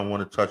another one I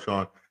want to touch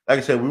on? Like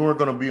I said, we weren't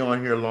going to be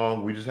on here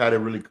long. We just had to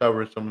really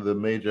cover some of the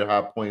major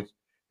hot points.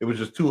 It was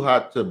just too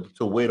hot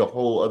to wait a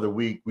whole other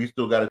week. We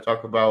still got to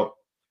talk about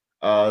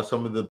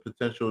some of the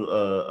potential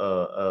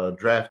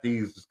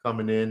draftees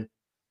coming in.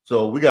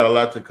 So we got a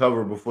lot to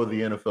cover before the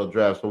NFL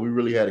draft. So we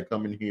really had to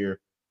come in here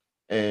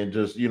and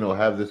just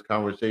have this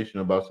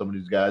conversation about some of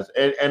these guys.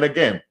 And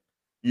again,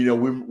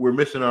 we're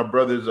missing our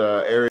brothers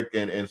Eric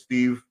and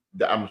Steve.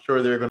 I'm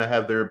sure they're going to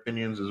have their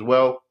opinions as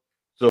well.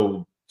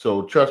 So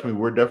trust me,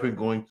 we're definitely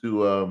going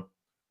to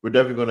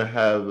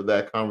have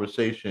that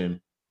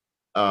conversation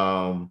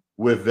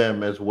with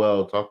them as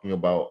well, talking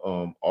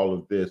about all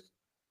of this.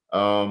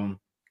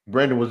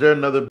 Brandon, was there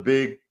another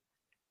big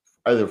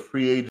either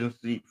free agent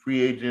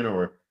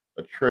or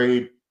a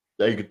trade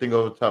that you could think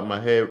of off the top of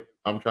my head?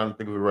 I'm trying to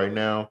think of it right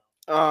now.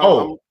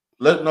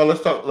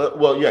 Let's talk.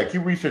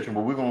 Keep researching,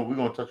 but we're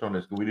gonna touch on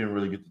this because we didn't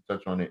really get to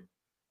touch on it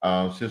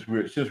since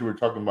we were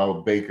talking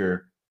about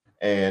Baker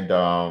and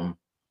the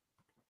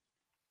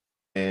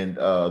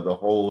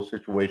whole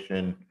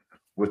situation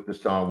with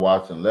Deshaun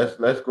Watson.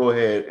 Let's go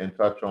ahead and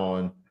touch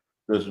on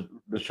this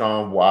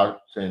Deshaun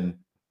Watson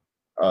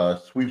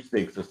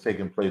sweepstakes that's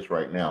taking place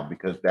right now,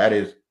 because that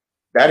is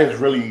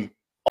really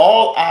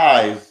all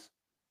eyes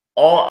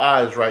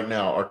right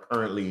now are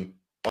currently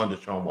on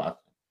Deshaun Watson.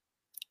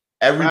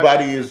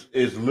 Everybody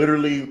is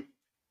literally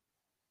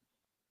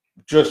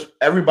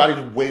everybody's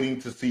waiting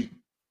to see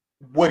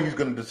what he's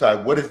going to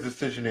decide, what his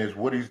decision is,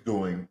 what he's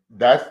doing.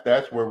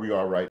 That's where we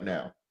are right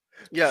now.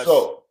 Yes.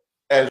 So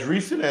as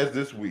recent as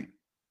this week,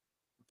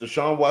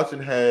 Deshaun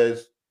Watson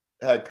has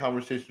had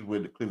conversations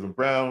with the Cleveland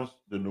Browns,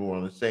 the New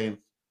Orleans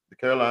Saints, the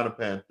Carolina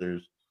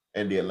Panthers,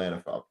 and the Atlanta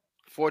Falcons.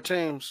 4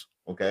 teams.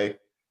 Okay.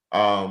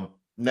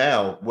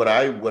 Now what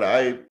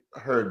I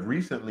heard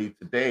recently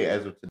today,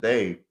 as of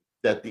today,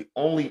 that the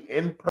only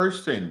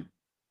in-person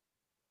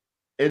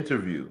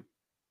interview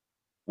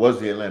was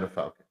the Atlanta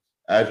Falcons.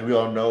 As we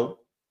all know,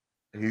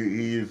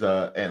 he is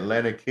a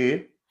Atlanta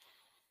kid.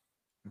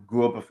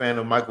 Grew up a fan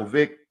of Michael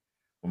Vick.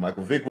 When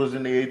Michael Vick was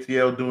in the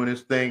ATL doing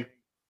his thing,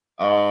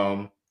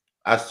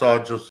 I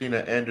saw Josina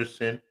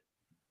Anderson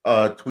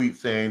tweet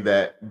saying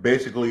that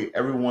basically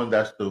everyone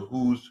that's the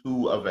who's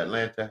who of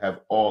Atlanta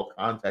have all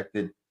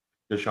contacted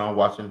Deshaun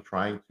Watson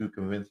trying to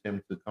convince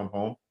him to come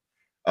home.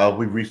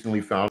 We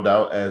recently found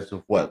out as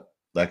of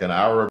like an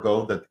hour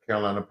ago, that the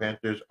Carolina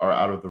Panthers are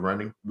out of the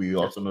running. We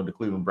also know the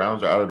Cleveland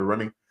Browns are out of the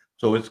running.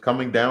 So it's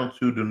coming down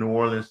to the New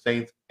Orleans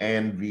Saints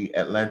and the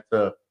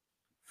Atlanta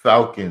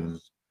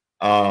Falcons.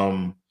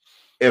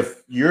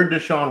 If you're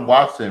Deshaun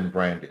Watson,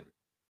 Brandon,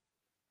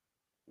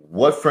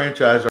 what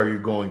franchise are you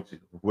going to?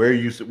 Where are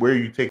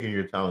you taking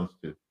your talents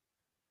to?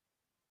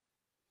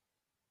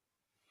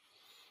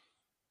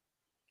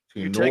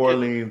 New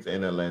Orleans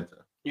and Atlanta.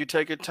 You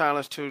take your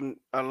talents to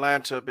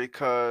Atlanta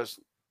because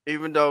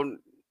even though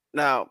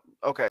now,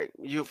 okay,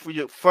 you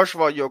first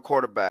of all, you're a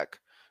quarterback,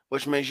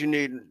 which means you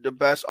need the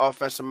best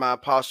offensive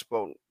mind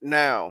possible.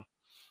 Now,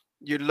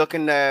 you're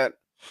looking at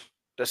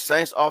the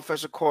Saints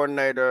offensive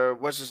coordinator.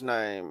 What's his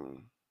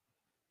name?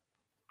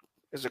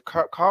 Is it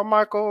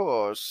Carmichael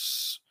or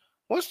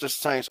what's the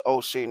Saints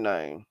OC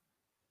name?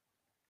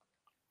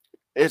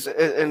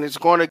 And it's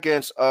going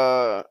against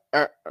Arthur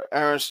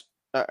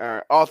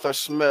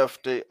Smith,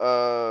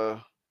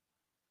 the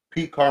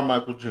Pete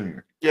Carmichael Jr.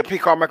 Yeah,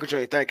 Pete Carmichael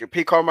Jr. Thank you.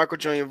 Pete Carmichael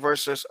Jr.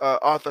 versus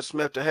Arthur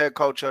Smith, the head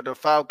coach of the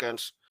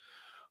Falcons,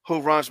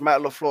 who runs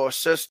Matt LaFleur's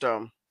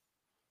system.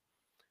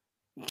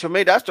 To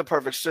me, that's the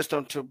perfect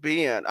system to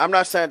be in. I'm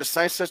not saying the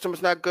Saints system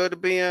is not good to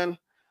be in,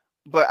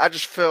 but I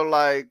just feel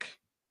like,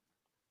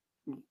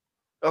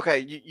 okay,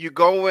 you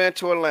go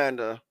into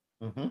Atlanta,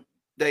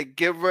 they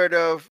get rid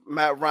of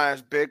Matt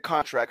Ryan's big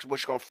contracts,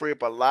 which is going to free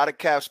up a lot of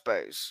cap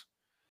space.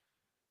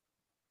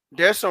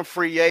 There's some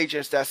free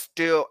agents that's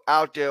still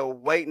out there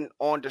waiting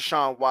on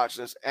Deshaun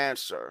Watson's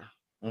answer.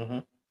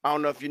 I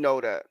don't know if you know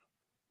that.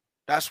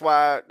 That's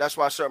why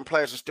certain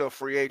players are still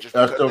free agents.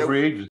 They're still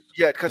free agents.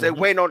 Yeah, because they're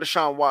waiting on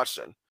Deshaun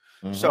Watson.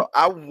 So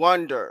I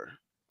wonder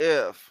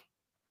if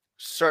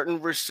certain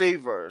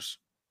receivers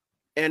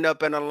end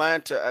up in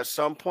Atlanta at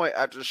some point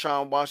after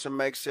Deshaun Watson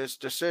makes his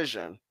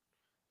decision.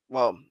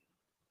 Well,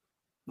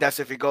 that's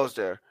if he goes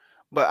there.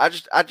 But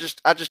I just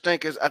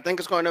think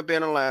it's going to be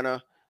in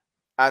Atlanta.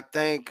 I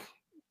think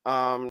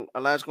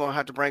Atlanta's going to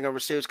have to bring in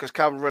receivers because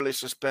Calvin Ridley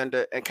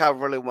suspended and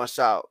Calvin Ridley wants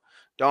out.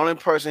 The only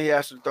person he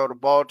has to throw the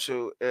ball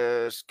to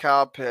is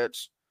Kyle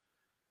Pitts.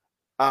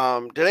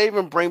 Did they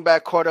even bring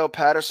back Cordell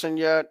Patterson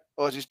yet,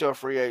 or is he still a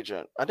free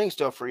agent? I think he's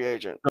still a free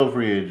agent. Still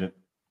free agent.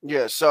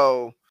 Yeah,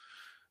 so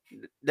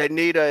they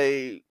need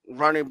a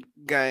running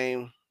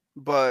game,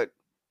 but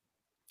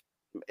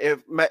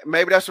if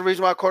maybe that's the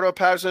reason why Cordell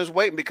Patterson is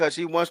waiting, because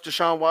he wants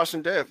Deshaun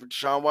Watson there. If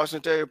Deshaun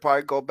Watson there, he'll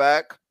probably go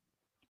back.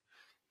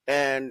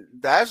 And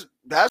that's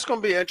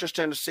going to be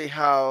interesting to see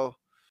how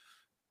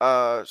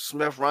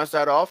Smith runs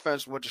that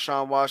offense with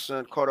Deshaun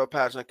Watson, Cordell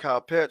Patterson, and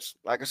Kyle Pitts.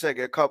 Like I said,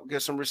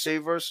 get some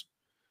receivers.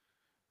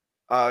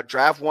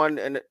 Draft one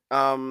in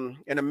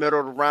the middle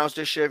of the rounds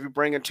this year if you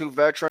bring in 2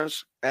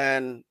 veterans,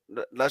 and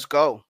let's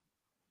go.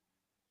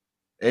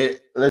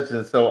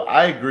 Listen, so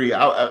I agree.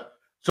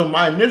 So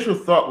my initial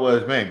thought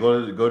was, man,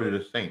 go to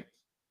the Saints.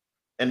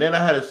 And then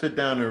I had to sit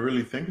down and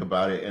really think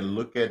about it and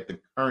look at the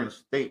current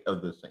state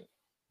of the Saints.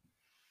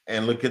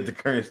 And look at the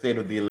current state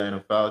of the Atlanta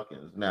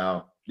Falcons.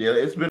 Now, yeah,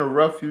 it's been a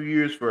rough few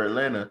years for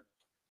Atlanta,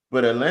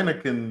 but Atlanta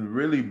can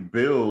really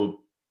build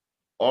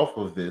off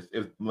of this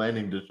if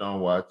landing Deshaun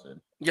Watson.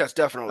 Yes,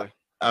 definitely.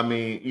 I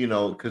mean,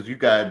 because you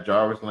got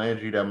Jarvis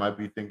Landry that might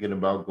be thinking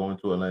about going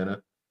to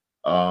Atlanta.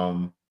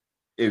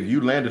 If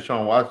you land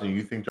Deshaun Watson,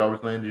 you think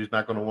Jarvis Landry is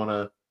not going to want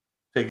to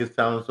take his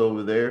talents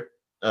over there?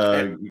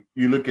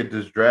 You look at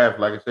this draft,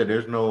 like I said,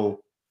 there's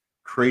no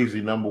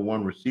crazy number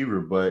 1 receiver,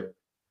 but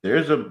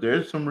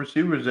there's some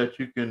receivers that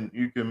you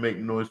can make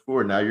noise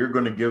for. Now you're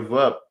going to give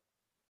up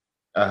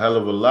a hell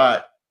of a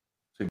lot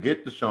to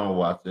get Deshaun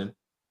Watson,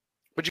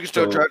 but you can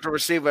still draft a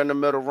receiver in the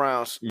middle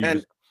rounds.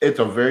 And it's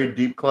a very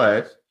deep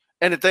class.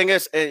 And the thing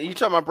is, and you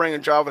talking about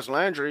bringing Jarvis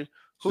Landry,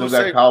 who's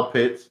got Kyle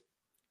Pitts.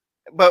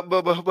 But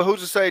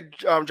who's to say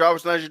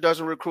Jarvis Landry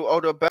doesn't recruit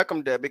Odell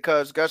Beckham there?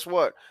 Because guess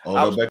what?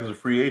 Odell Beckham's a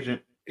free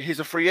agent. He's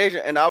a free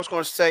agent, and I was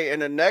going to say in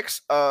the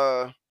next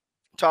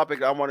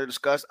topic I want to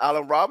discuss,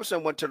 Allen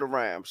Robinson went to the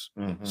Rams.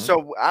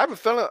 So I have a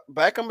feeling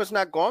Beckham is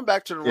not going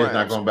back to the Rams. He's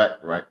not going back,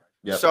 right?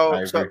 Yeah.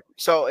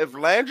 So if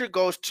Landry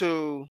goes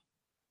to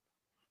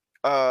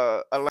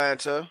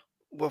Atlanta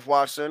with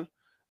Watson,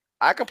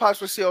 I can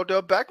possibly see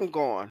Odell Beckham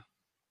going.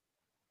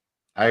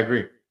 I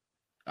agree.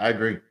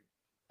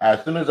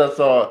 As soon as I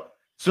saw,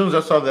 soon as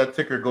I saw that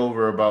ticker go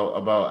over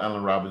about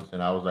Allen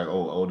Robinson, I was like,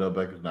 oh, Odell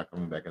Beckham's not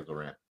coming back as a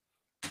Ram.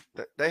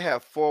 They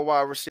have 4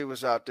 wide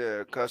receivers out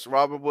there because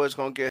Robert Woods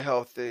gonna get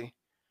healthy.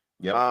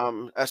 Yep.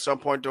 At some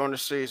point during the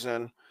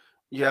season.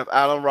 You have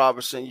Allen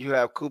Robinson, you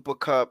have Cooper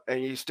Cup,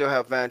 and you still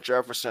have Van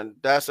Jefferson.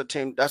 That's a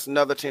team. That's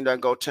another team that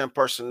can go 10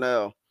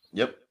 personnel.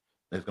 Yep.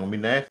 It's gonna be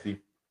nasty.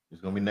 It's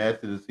gonna be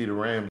nasty to see the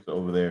Rams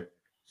over there.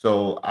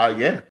 So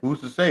yeah, who's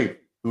to say?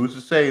 Who's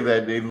to say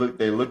that they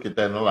look at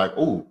that and they're like,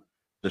 oh,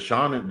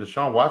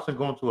 Deshaun Watson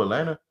going to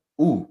Atlanta?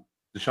 Ooh,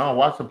 Deshaun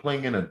Watson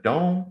playing in a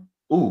dome?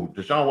 Ooh,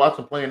 Deshaun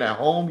Watson playing at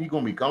home, he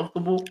gonna be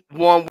comfortable.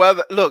 Warm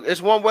weather. Look,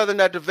 it's warm weather in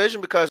that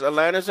division because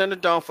Atlanta's in the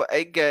dome for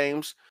 8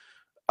 games.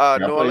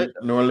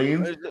 New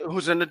Orleans,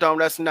 who's in the dome?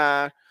 That's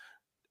 9.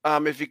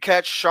 If you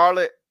catch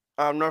Charlotte,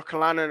 North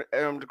Carolina,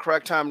 the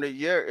correct time of the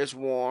year, it's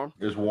warm.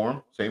 It's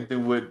warm. Same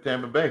thing with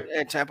Tampa Bay.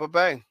 And Tampa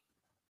Bay.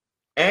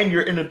 And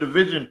you're in a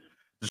division.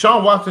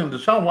 Deshaun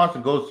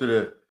Watson goes to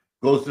the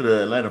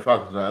Atlanta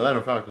Falcons. The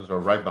Atlanta Falcons are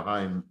right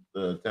behind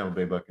the Tampa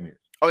Bay Buccaneers.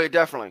 Oh yeah,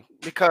 definitely.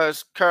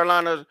 Because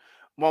Carolina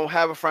won't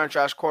have a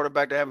franchise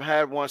quarterback. They haven't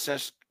had one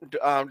since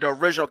the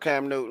original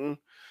Cam Newton.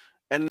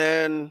 And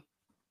then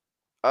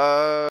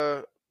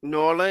New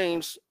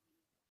Orleans,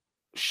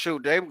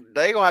 shoot, they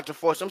gonna have to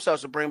force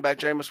themselves to bring back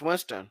Jameis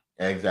Winston.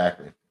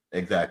 Exactly.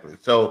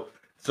 So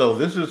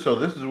this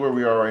is where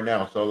we are right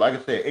now. So like I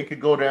said, it could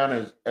go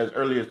down as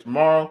early as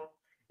tomorrow.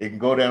 It can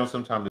go down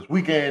sometime this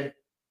weekend.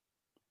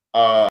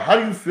 How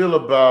do you feel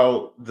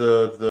about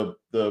the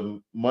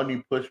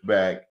money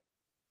pushback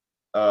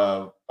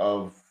of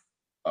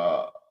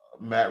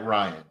Matt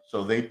Ryan?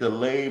 So they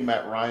delay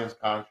Matt Ryan's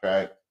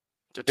contract,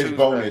 his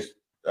bonus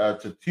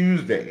to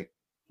Tuesday.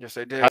 Yes,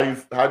 they did. How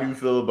do you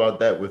feel about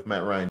that with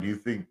Matt Ryan? Do you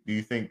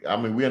think? I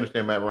mean, we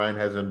understand Matt Ryan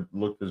hasn't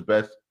looked his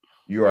best.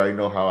 You already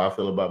know how I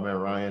feel about Matt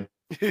Ryan,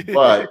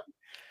 but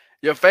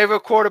your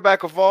favorite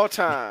quarterback of all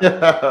time.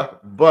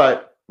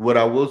 But what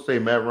I will say,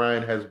 Matt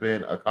Ryan has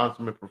been a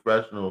consummate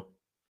professional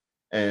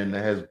and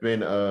has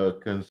been a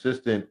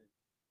consistent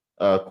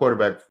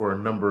quarterback for a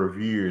number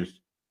of years,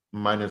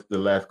 minus the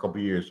last couple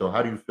of years. So,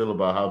 how do you feel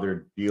about how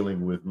they're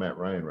dealing with Matt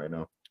Ryan right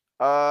now?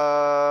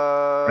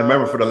 I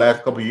remember for the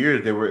last couple of years,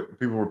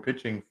 people were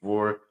pitching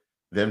for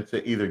them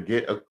to either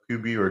get a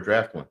QB or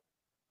draft one.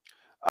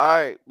 All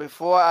right.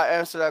 Before I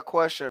answer that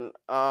question,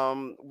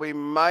 we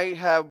might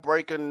have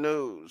breaking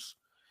news.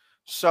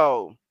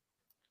 So,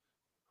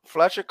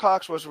 Fletcher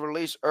Cox was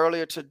released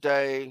earlier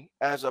today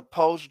as a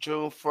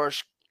post-June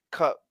 1st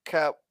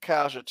cap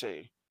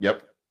casualty.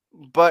 Yep.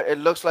 But it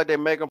looks like they're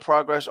making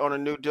progress on a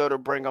new deal to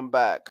bring him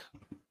back.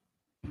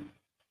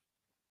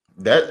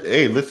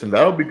 Listen,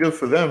 that'll be good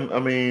for them. I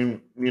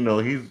mean,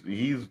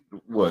 he's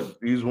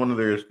one of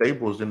their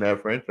staples in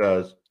that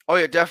franchise. Oh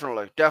yeah,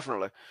 definitely.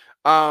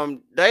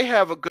 They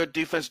have a good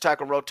defense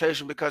tackle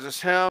rotation because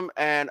it's him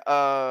and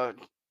I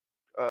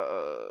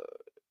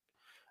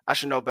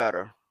should know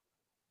better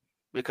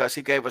because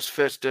he gave us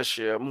Fitz this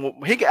year.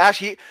 He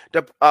actually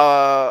Javon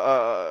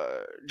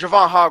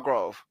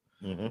Hargrove.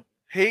 Mm-hmm.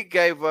 He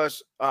gave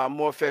us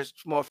more fits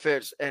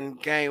in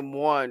game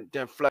 1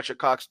 than Fletcher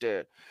Cox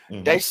did.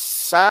 Mm-hmm. They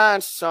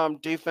signed some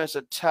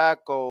defensive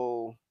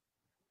tackle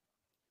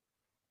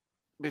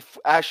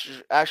before,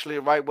 actually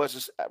right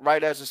as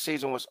the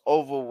season was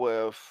over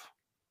with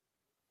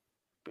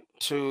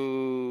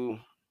to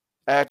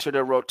add to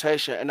the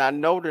rotation. And I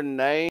know the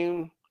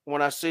name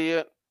when I see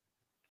it,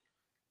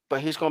 but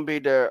he's going to be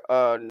their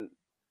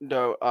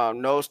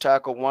nose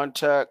tackle, one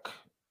tech.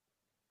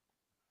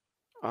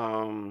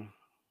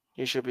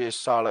 He should be a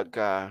solid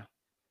guy.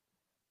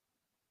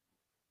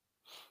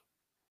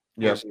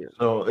 Yes.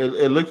 So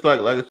it looks like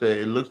I said,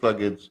 it looks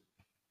like it's,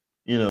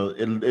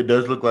 it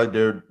does look like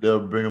they'll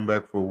bring him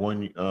back for a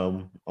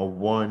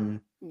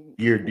 1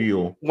 year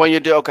deal. 1 year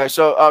deal. Okay.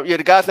 So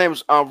the guy's name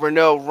is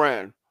Renell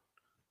Wren.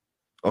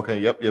 Okay.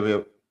 Yep.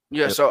 Yeah.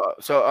 Yep.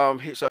 So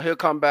he'll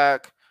come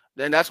back.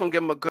 Then that's gonna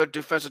give him a good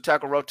defensive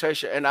tackle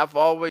rotation. And I've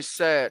always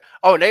said,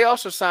 and they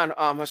also signed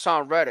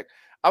Hassan Reddick.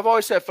 I've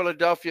always said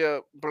Philadelphia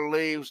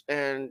believes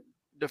in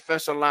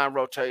defensive line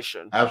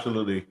rotation.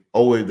 Absolutely.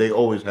 They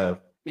always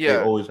have. Yeah.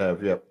 They always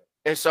have. Yep.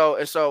 And so,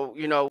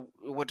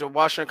 with the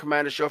Washington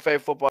Commanders, your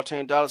favorite football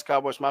team, Dallas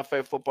Cowboys, my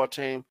favorite football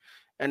team,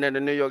 and then the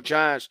New York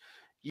Giants,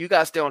 you got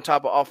to stay on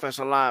top of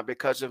offensive line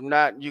because if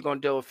not, you're gonna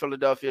deal with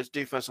Philadelphia's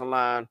defensive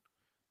line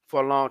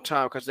for a long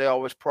time because they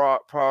always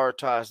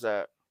prioritize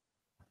that.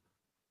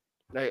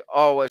 They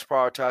always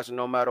prioritize it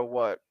no matter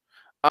what.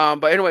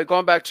 But anyway,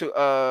 going back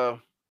to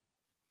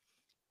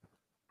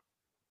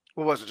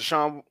what was it?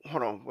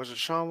 Was it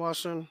Deshaun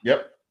Watson?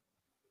 Yep.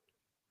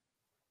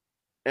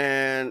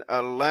 And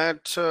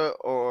Atlanta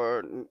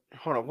or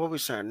what were we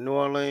saying? New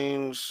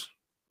Orleans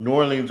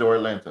or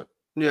Atlanta?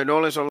 Yeah, New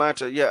Orleans or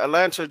Atlanta. Yeah,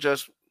 Atlanta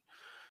just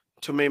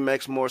to me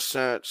makes more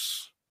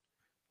sense.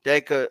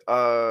 They can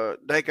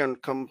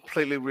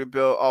completely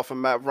rebuild off of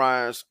Matt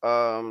Ryan's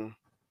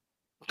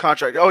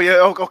contract. Oh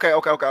yeah, okay.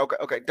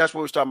 That's what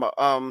we was talking about.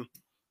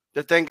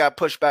 The thing got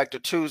pushed back to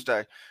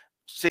Tuesday.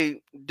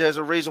 see, there's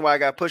a reason why I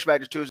got pushed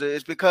back to Tuesday.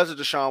 It's because of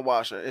Deshaun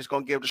Watson. It's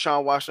going to give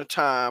Deshaun Watson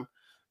time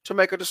to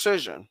make a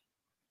decision.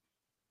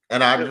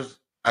 And I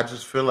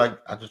just feel like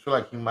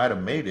he might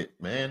have made it,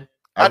 man.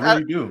 I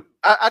really do.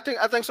 I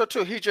think so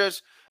too. He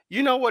just,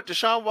 you know what,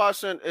 Deshaun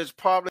Watson is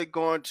probably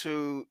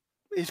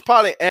he's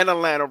probably in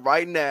Atlanta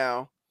right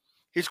now.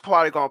 He's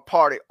probably going to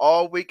party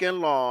all weekend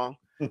long.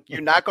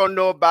 You're not going to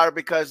know about it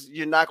because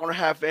you're not going to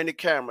have any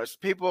cameras.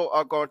 People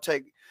are going to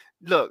take,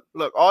 look,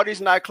 all these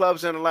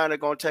nightclubs in Atlanta are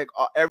going to take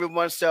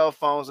everyone's cell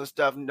phones and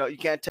stuff. No, you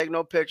can't take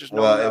no pictures,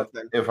 no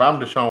nothing. If I'm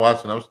Deshaun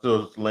Watson, I'm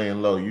still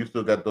laying low. You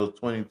still got those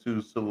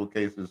 22 civil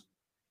cases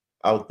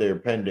out there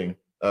pending.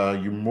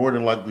 You're more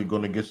than likely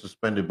going to get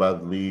suspended by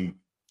the league.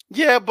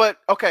 Yeah, but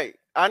okay,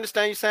 I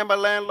understand you saying by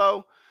laying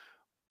low,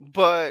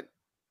 but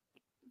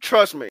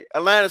trust me,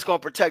 Atlanta's going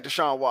to protect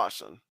Deshaun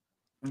Watson.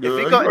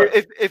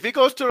 If he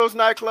goes to those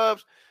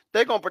nightclubs,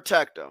 they're going to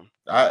protect him.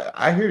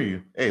 I hear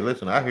you. Hey,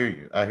 listen, I hear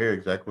you. I hear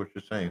exactly what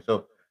you're saying.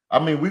 So, I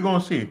mean, we're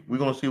going to see. We're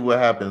going to see what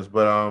happens.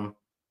 But I'm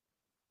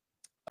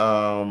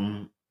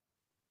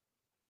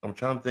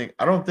trying to think.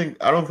 I don't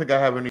think I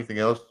have anything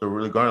else to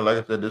really garner.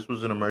 Like I said, this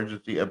was an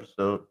emergency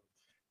episode,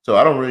 so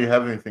I don't really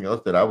have anything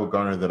else that I would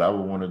garner that I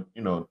would want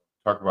to,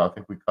 talk about. I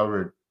think we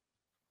covered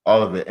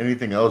all of it.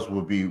 Anything else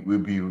would be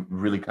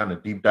really kind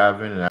of deep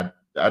diving, and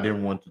I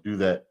didn't want to do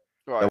that.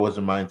 Right. That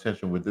wasn't my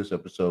intention with this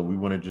episode. We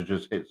wanted to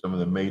just hit some of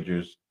the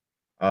majors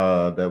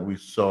that we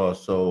saw.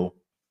 So,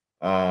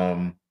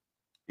 yeah,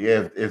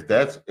 if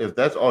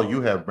that's all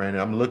you have,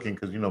 Brandon, I'm looking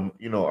because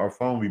our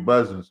phone be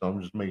buzzing, so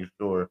I'm just making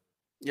sure.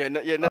 Yeah,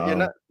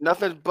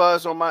 nothing's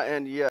buzzed on my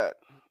end yet.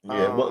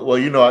 Yeah, well,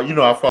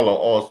 I follow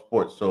all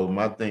sports, so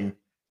my thing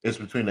is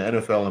between the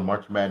NFL and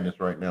March Madness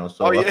right now.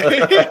 So,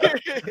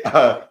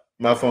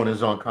 my phone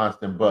is on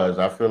constant buzz.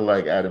 I feel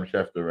like Adam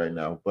Schefter right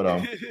now,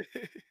 but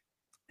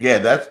yeah,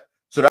 that's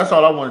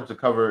all I wanted to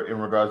cover in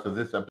regards to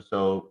this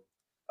episode.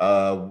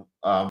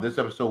 This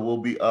episode will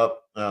be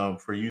up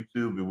for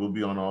YouTube. It will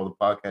be on all the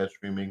podcast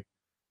streaming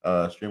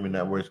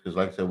networks because,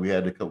 like I said, we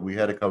had to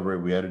cover it.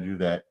 We had to do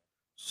that.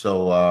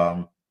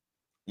 So,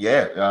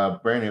 yeah,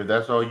 Brandon, if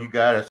that's all you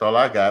got, that's all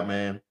I got,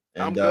 man.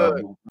 And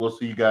we'll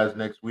see you guys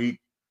next week.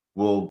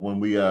 When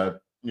we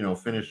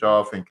finish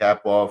off and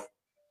cap off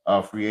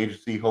free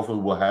agency. Hopefully,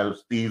 we'll have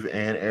Steve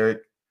and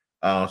Eric.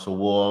 So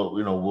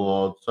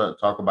we'll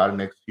talk about it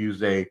next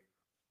Tuesday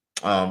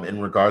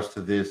in regards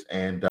to this,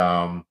 and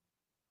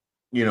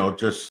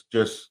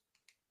just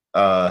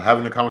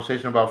having a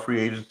conversation about free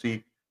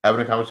agency,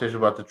 having a conversation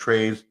about the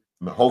trades.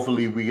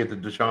 Hopefully, we get the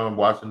Deshaun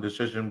Watson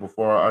decision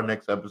before our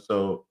next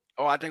episode.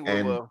 Oh, I think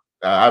we will.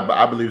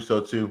 I believe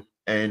so too.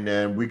 And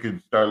then we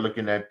could start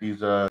looking at these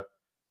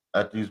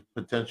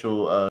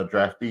potential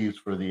draftees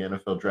for the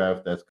NFL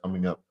draft that's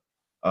coming up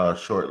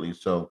shortly.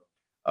 So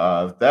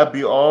if that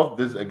be all,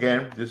 this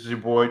is your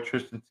boy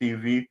Tristan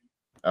TV,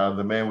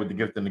 the man with the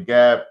gift and the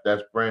gab.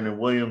 That's Brandon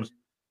Williams,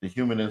 the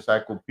human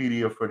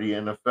encyclopedia for the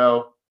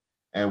NFL.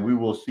 And we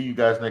will see you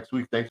guys next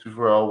week. Thanks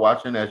for all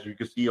watching. As you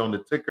can see on the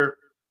ticker,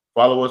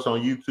 follow us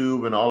on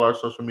YouTube and all our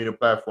social media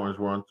platforms.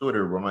 We're on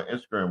Twitter, we're on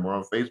Instagram, we're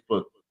on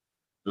Facebook.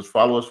 Just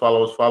follow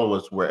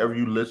us wherever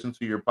you listen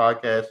to your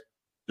podcast.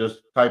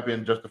 Just type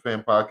in Just a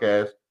Fan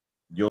Podcast.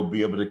 You'll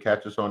be able to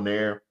catch us on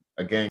there.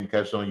 Again,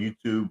 catch us on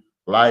YouTube.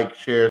 Like,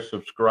 share,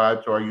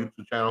 subscribe to our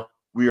YouTube channel.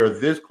 We are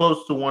this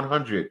close to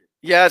 100.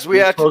 Yes,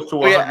 we are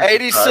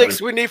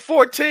 86. We need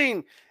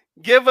 14.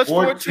 Give us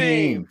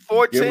 14.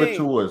 14. Give it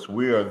to us.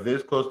 We are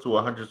this close to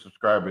 100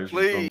 subscribers.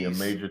 Please. It's going to be a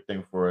major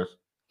thing for us.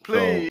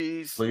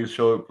 Please.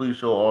 So please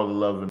show all the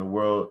love in the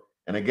world.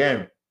 And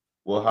again,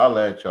 we'll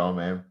holler at y'all,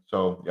 man.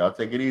 So y'all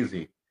take it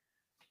easy.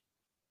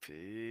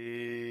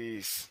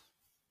 Peace.